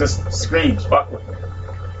 because it just screams, fuck with me.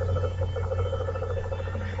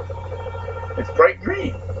 It's bright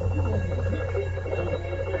green.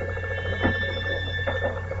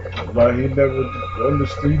 Like he never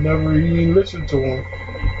understood, he listened to him.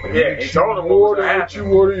 Yeah, he told him what was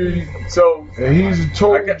happening. So, and he's a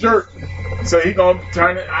total jerk. So he gonna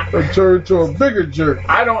turn into a bigger jerk.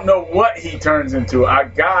 I don't know what he turns into.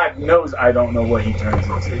 God knows I don't know what he turns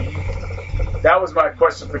into. That was my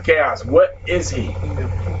question for Chaos. What is he?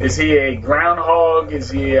 Is he a groundhog? Is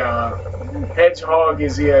he a hedgehog?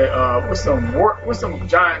 Is he a what's some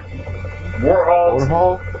giant warhogs?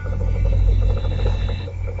 Warhog?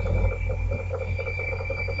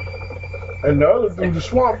 And the other dude, the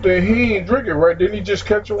Swamp Thing, he ain't drinking, right? Didn't he just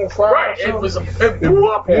catch on fire? Right, it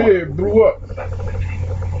blew up on him. Yeah, it blew up.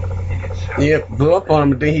 Yeah, blew up on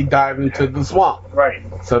him, and then he dived into the swamp. Right.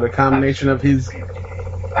 So the combination of his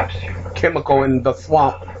chemical in the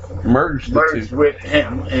swamp merged with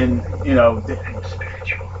him, and you know,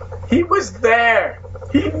 he was there.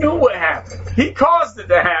 He knew what happened. He caused it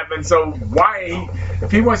to happen. So if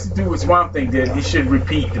he wants to do what Swamp Thing did, he should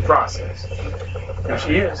repeat the process. There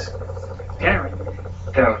she is. Karen.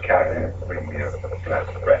 Tell Karen, bring me a glass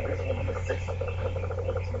of brandy.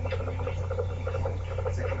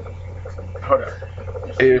 Hold on.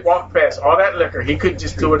 He walked past all that liquor. He couldn't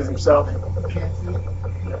just do it himself.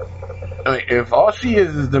 I mean, if all she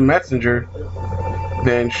is the messenger,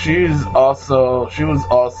 then she was also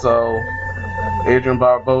Adrian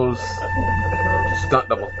Barbeau's stunt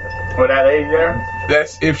double. Oh, that lady there?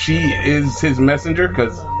 That's if she is his messenger,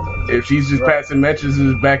 because If she's just passing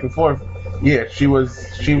messages back and forth, yeah, she was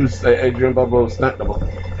Adrienne Barbeau's stunt double. From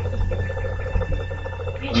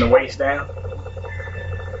the waist down.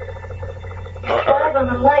 Bulb on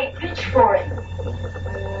the light, reach for it.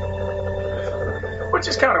 Which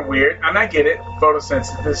is kind of weird, and I get it,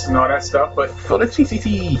 photosynthesis and all that stuff, but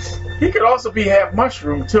photosynthesis. He could also be half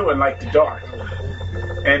mushroom too, and like the dark,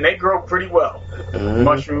 and they grow pretty well.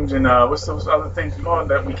 Mushrooms and what's those other things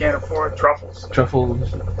that we can't afford? Truffles.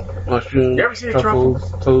 Truffles, mushrooms. You ever seen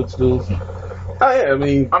truffles, toadstools? Oh yeah, I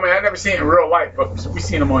mean, I've never seen it in real life, but we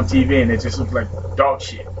seen them on TV, and they just look like dog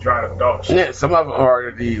shit, dried up dog shit. Yeah, some of them are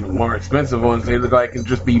the more expensive ones. They look like it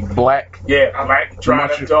just be black. Yeah, black dried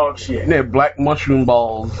up dog shit. Yeah, black mushroom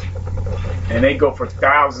balls. And they go for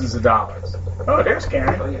thousands of dollars. Oh, there's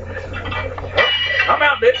Karen. I'm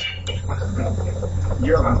out, bitch.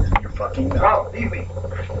 You're fucking nuts. Go, leave me.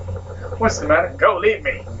 What's the matter? Go, leave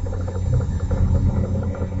me.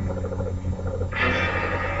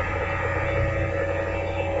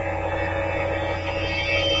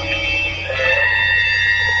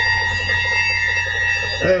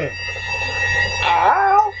 Hey.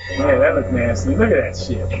 Ow! Yeah, that looks nasty. Look at that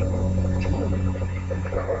shit.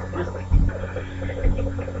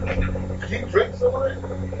 Keep drinking some of it?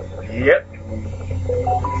 Yep.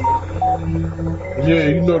 Yeah,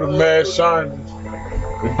 you know the mad scientist.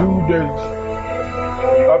 The dude that's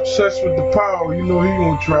obsessed with the power, you know he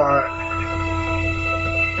gonna try it.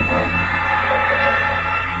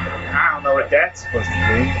 I don't know what that's supposed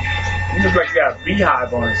to be. He looks like he got a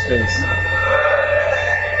beehive on his face.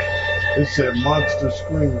 It said monster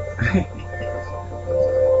scream.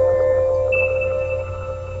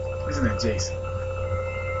 Isn't it Jason?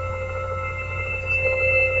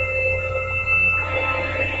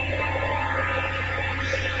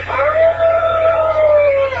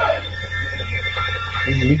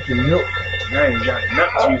 He's leaking milk. Now he's got nut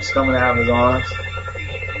juice coming out of his arms.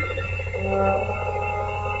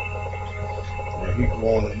 Yeah, he's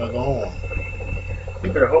growing another arm.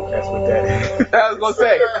 You better hope that's what that is. I was gonna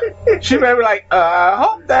say, she may be like, I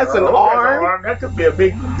hope that's an arm. That could be a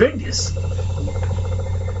big dingus.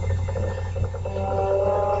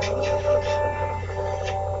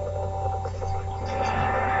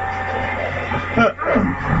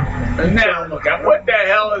 And now look at what the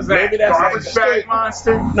hell is that? Maybe that's garbage like bag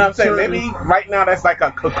monster? No, I'm saying maybe right now that's like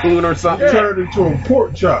a cocoon or something. Turned into a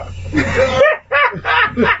pork chop.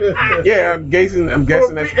 Yeah, I'm guessing that's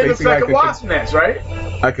It looks basically like like a wasp nest, right?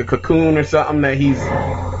 like a cocoon or something that he's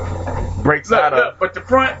breaks out of. Look, but the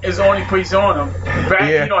front is the only piece on him. The back,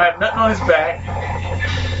 Yeah. he don't have nothing on his back.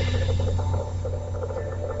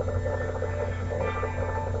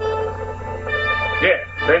 Yeah,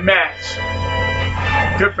 they match.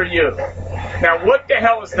 Good for you. Now, what the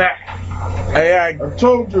hell is that? Hey, I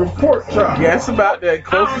told you, pork chop. Guess about the I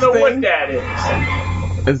closest don't know thing what that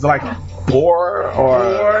is. is like boar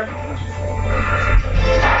or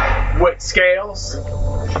What, scales?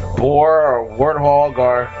 boar or warthog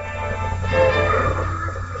or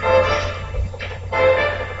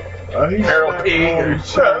feral pig or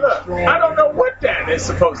Look, I don't know what that is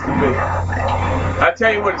supposed to be. I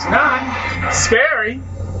tell you what, it's not. It's scary.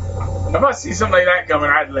 If I see something like that coming,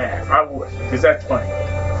 I'd laugh. I would, because that's funny.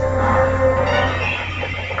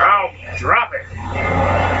 I'll drop it.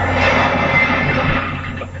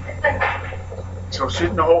 So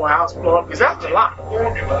shouldn't the whole house blow up? Because that's a lot.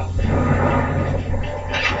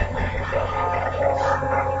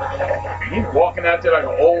 And he's walking out there like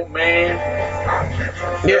an old man.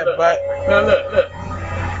 yeah, Look, but no,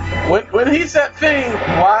 look. when he said thing,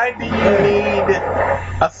 why do you need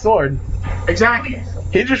a sword? Exactly.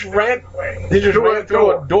 He just ran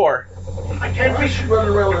through a door. I can't we should run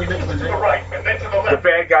around and then to the right and then to the The left.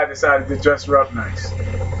 bad guy decided to dress her up nice.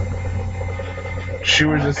 She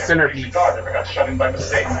was a centerpiece. Car never got shut in by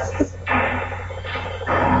mistake.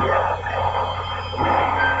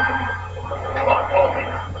 Come on, follow me.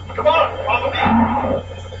 Come on, follow me.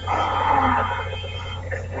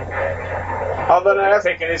 Other than that,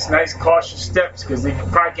 Taking his nice cautious steps because they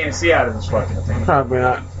probably can't see out of this fucking thing. probably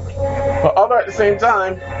not. But although at the same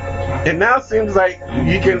time, it now seems like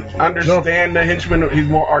you can understand the henchman. He's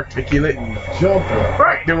more articulate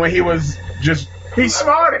Right. than when he was just. He's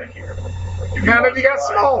smarter. Now that he got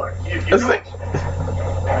smaller. It's like,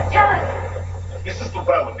 This is the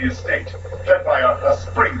well of the estate, fed by a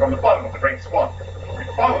spring from the bottom of the great swamp. If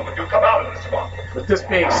you follow it, you'll come out of the swamp. But this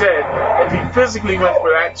being said, if he physically went for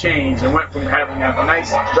that change and went from having a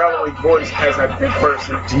nice, relevant voice as a big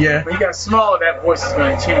person, yeah. when he got smaller, that voice is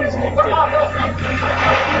going to change. And it did.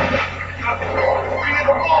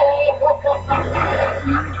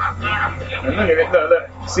 And look at it, look.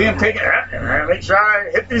 See him taking it. Make sure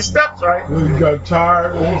I hit these steps right. He got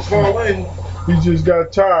tired. He just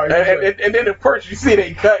got tired. And then at first you see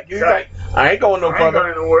they cut. He's like, I ain't going no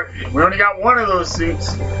further. We only got one of those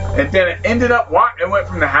suits. And then it ended up, it went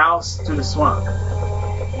from the house to the swamp.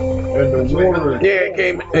 And the water. Yeah, it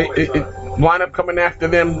came. It wound up coming after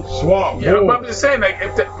them. Swamp. Yeah, but I'm just saying, like,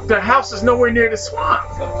 if the house is nowhere near the swamp.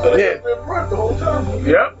 Yeah.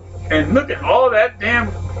 Yep. And look at all that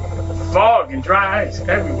damn fog and dry ice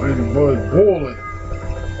everywhere. It was boiling.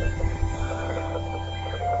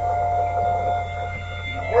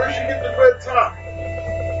 Where'd she get the red top?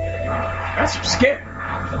 That's your skin.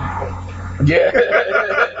 Yeah.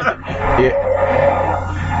 Yeah.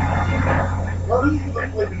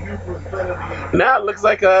 Now it looks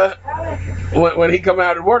like when he come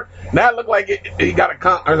out of work. Now it look like he got a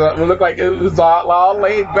it look like it was all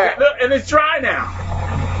laid back. Look, and it's dry now.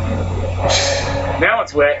 Now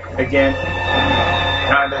it's wet again.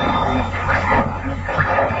 Kinda.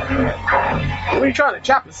 What are you trying to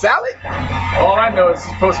chop a salad? All I know is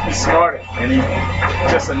he's supposed to be smarter, and he's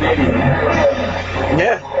just an idiot.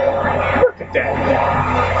 Yeah. Look at that.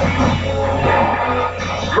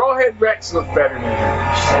 Rawhead Rex look better than him.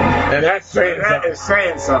 And that's saying that something. is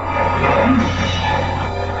saying something.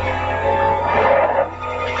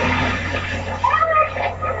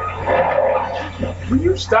 Will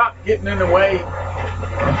you stop getting in the way?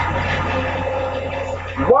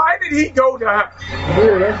 Why did he go to her?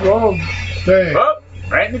 Yeah, that's wrong. Dang. Oh,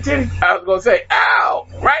 right in the titty. I was gonna say, ow,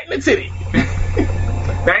 right in the titty.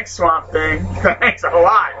 Thanks, Swamp Thing. Thanks a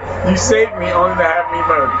lot. You saved me only to have me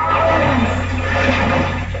murdered.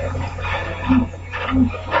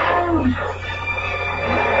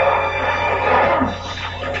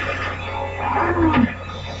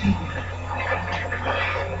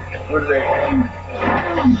 What are they?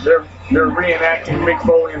 They're reenacting Mick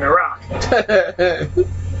Foley and The Rock.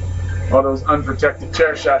 All those unprotected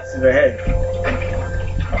chair shots to the head.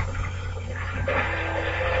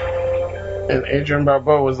 And Adrian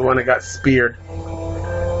Barbeau was the one that got speared.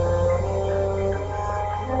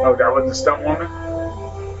 Oh, that was the stunt woman?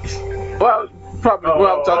 Well, probably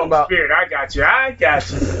what I'm talking about. Speared. I got you.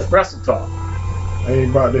 Wrestle talk.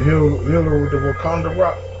 Ain't about to heal her with the Wakanda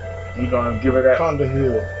rock. You gonna give her that? Wakanda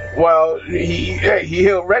heal. Well, he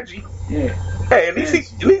healed Reggie. Yeah. Hey, at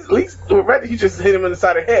least with Reggie, he just hit him in the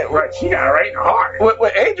side of the head. Right, she got right in the heart.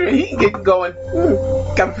 With Adrian, he can get going.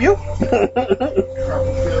 Got a feel?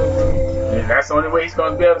 Yeah, that's the only way he's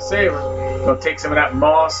gonna be able to save her. Gonna take some of that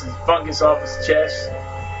moss and fungus off his chest,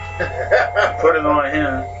 put it on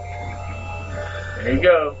him. There you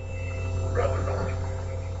go.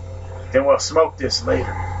 Then we'll smoke this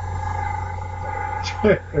later.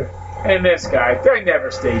 And this guy, they never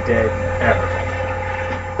stay dead,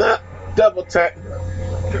 ever. Double tap.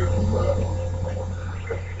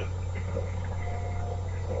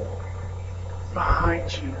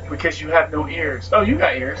 Behind you, because you have no ears. Oh, you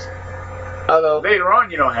got ears. Although later on,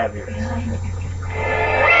 you don't have ears.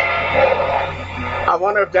 I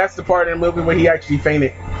wonder if that's the part in the movie where he actually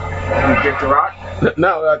fainted. Dick the Rock?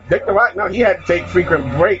 No, Dick the Rock. No, he had to take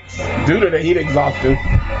frequent breaks due to the heat exhaustion.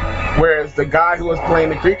 Whereas the guy who was playing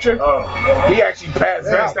the creature, he actually passed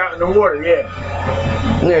out in the water. Yeah.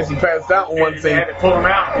 Yes, he passed out on one They scene. had to pull him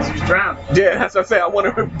out because he was drowning. Yeah, that's what I said. I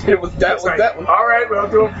wonder if it was that. Like, that one? All right, we'll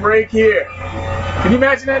do a break here. Can you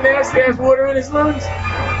imagine that nasty ass water in his lungs?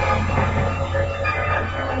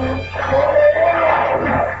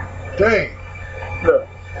 Dang. Look,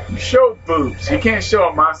 you showed boobs. You can't show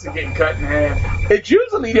a monster getting cut in half. It's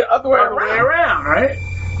usually the other way around, right?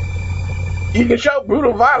 You can show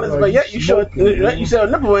brutal violence, but yet you show a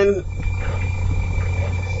nipple in.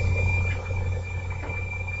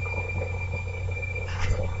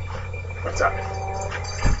 What's up?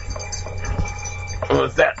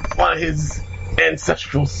 Was that one of his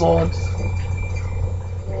ancestral swords?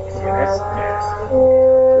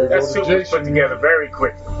 That suit was put together very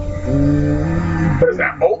quick. Is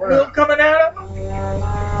that oatmeal coming out of him?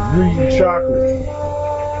 Green chocolate.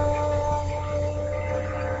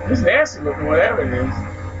 It's nasty looking, whatever it is.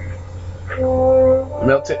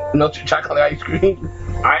 Melted chocolate ice cream.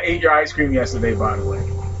 I ate your ice cream yesterday, by the way.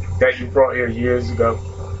 That you brought here years ago.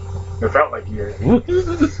 It felt like years.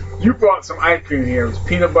 You brought some ice cream here. It was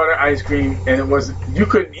peanut butter ice cream, and you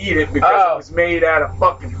couldn't eat it because it was made out of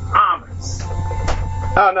fucking almonds.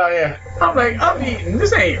 Oh no, yeah. I'm like, I'm eating.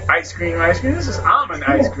 This ain't ice cream. This is almond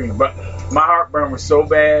ice cream. But my heartburn was so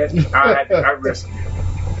bad, I risked it.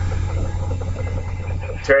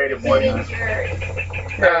 Tried it one time.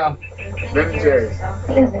 Yeah. Ben and Jerry's.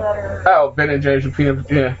 Oh, Ben and Jerry's with peanut.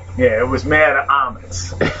 Yeah. Yeah, it was mad at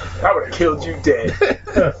almonds. I would have killed you dead. You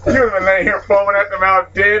would have been laying here foaming at the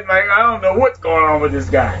mouth dead. Like, I don't know what's going on with this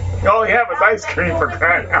guy. All he had was ice cream for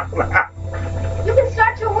crying out loud. You can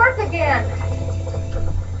start your work again.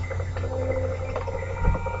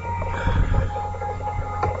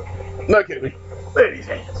 Look at me. Look at these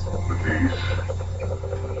hands.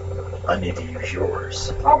 I need to use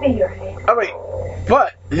yours. I'll be your hand. I mean,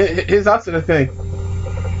 but here's also the thing.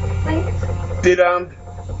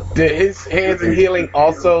 Did his hands and healing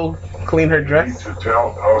also clean her dress? To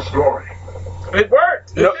tell our story. It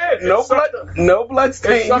worked. It No, did. no It sucked blood, no blood It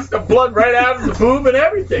stains. sucked the blood right out of the boob and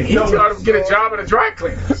everything. He tried to get a job at a dry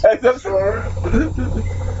cleaner.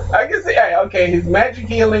 I can say, hey, okay, his magic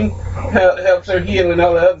healing helps her heal and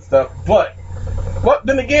all the other stuff, but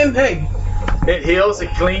then again, hey, it heals, it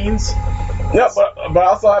cleans. No, but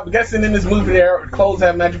also I'm guessing in this movie there, clothes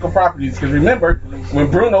have magical properties. Because remember,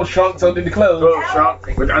 when Bruno shrunk, so did the clothes. Clothes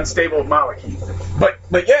shrunk with unstable molecules.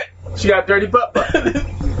 But yet she got dirty butt.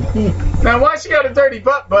 Now, why she got a dirty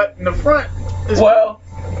butt in the front? Well,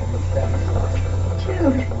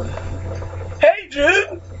 Jude. Hey,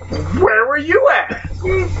 Jude. Where were you at?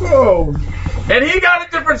 Oh. And he got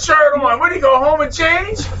a different shirt on. Would he go home and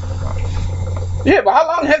change? Yeah, but how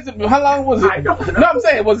long was it? I don't know. No, I'm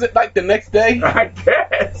saying, was it like the next day? I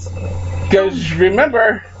guess. Because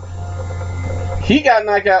remember, he got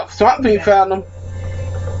knocked out. Swamp Thing found him.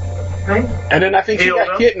 Right. And then I think she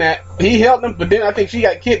got kidnapped. He held him, but then I think she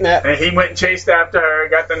got kidnapped. And he went and chased after her,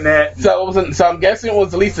 got the net. So it wasn't. So I'm guessing it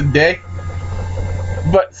was at least a day.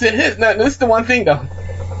 But see, this is the one thing though.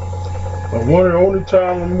 But one of the only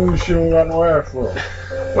time in the movie she don't got no afro.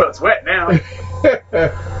 Well, it's wet now.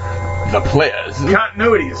 The players.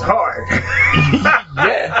 Continuity is hard.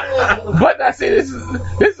 Yeah. But I say this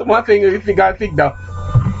is the one thing you gotta think though.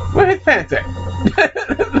 Where his pants at?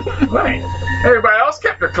 Right. Everybody else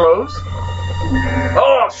kept their clothes.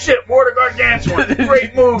 Oh shit, War of the Gargantuan.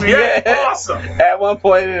 Great movie. That's awesome. At one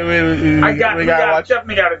point we gotta watch,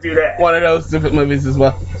 definitely gotta do that. One of those different movies as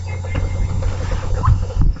well.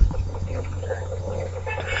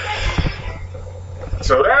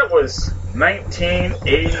 So that was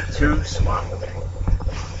 1982 Swamp Thing.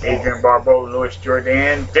 Adrian Barbeau, Louis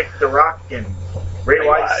Jordan, Dick the Rock, and Ray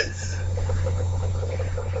Wise.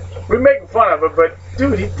 We're making fun of it, but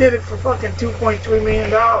dude, he did it for fucking $2.3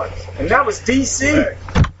 million. And that was DC.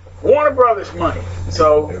 Warner Brothers money.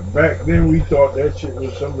 So And back then we thought that shit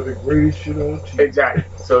was some of the greatest shit on TV. Exactly.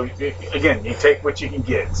 So again, you take what you can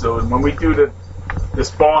get. So when we do the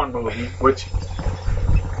Spawn movie, which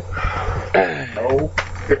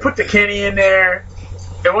they put the Kenny in there,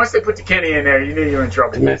 and once they put the Kenny in there, you knew you were in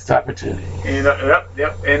trouble. Missed opportunity. You know,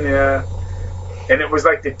 yep. And it was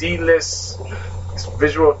like the D-list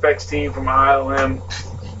visual effects team from ILM.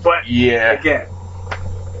 But again,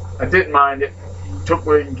 I didn't mind it. Took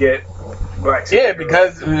what you can get. Yeah,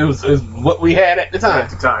 because it was what we had at the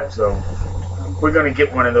time. So we're gonna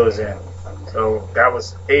get one of those in. So that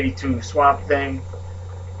was 82 Swamp Thing.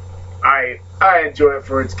 I enjoy it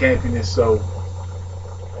for its campiness, so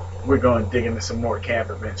we're going to dig into some more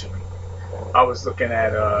camp eventually. I was looking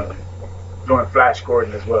at doing Flash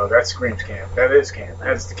Gordon as well. That screams camp. That is camp.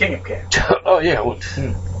 That's the king of camp. Oh yeah.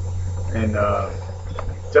 And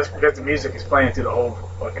just because the music is playing to the whole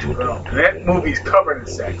fucking film. And that movie is covered in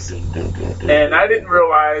sex. And I didn't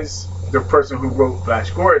realize the person who wrote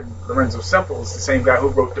Flash Gordon, Lorenzo Semple, is the same guy who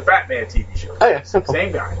wrote the Batman TV show. Oh yeah, Semple.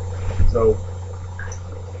 Same guy. So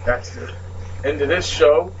that's the end of this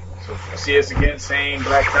show. So see us again, same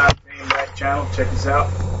black time, same black channel. Check us out.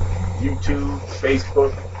 YouTube,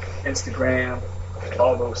 Facebook, Instagram,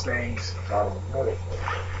 all those things. Automatic.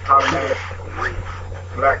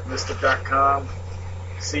 Blacklisted.com.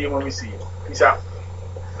 See you when we see you. Peace out.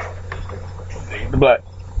 The black.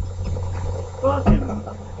 Fucking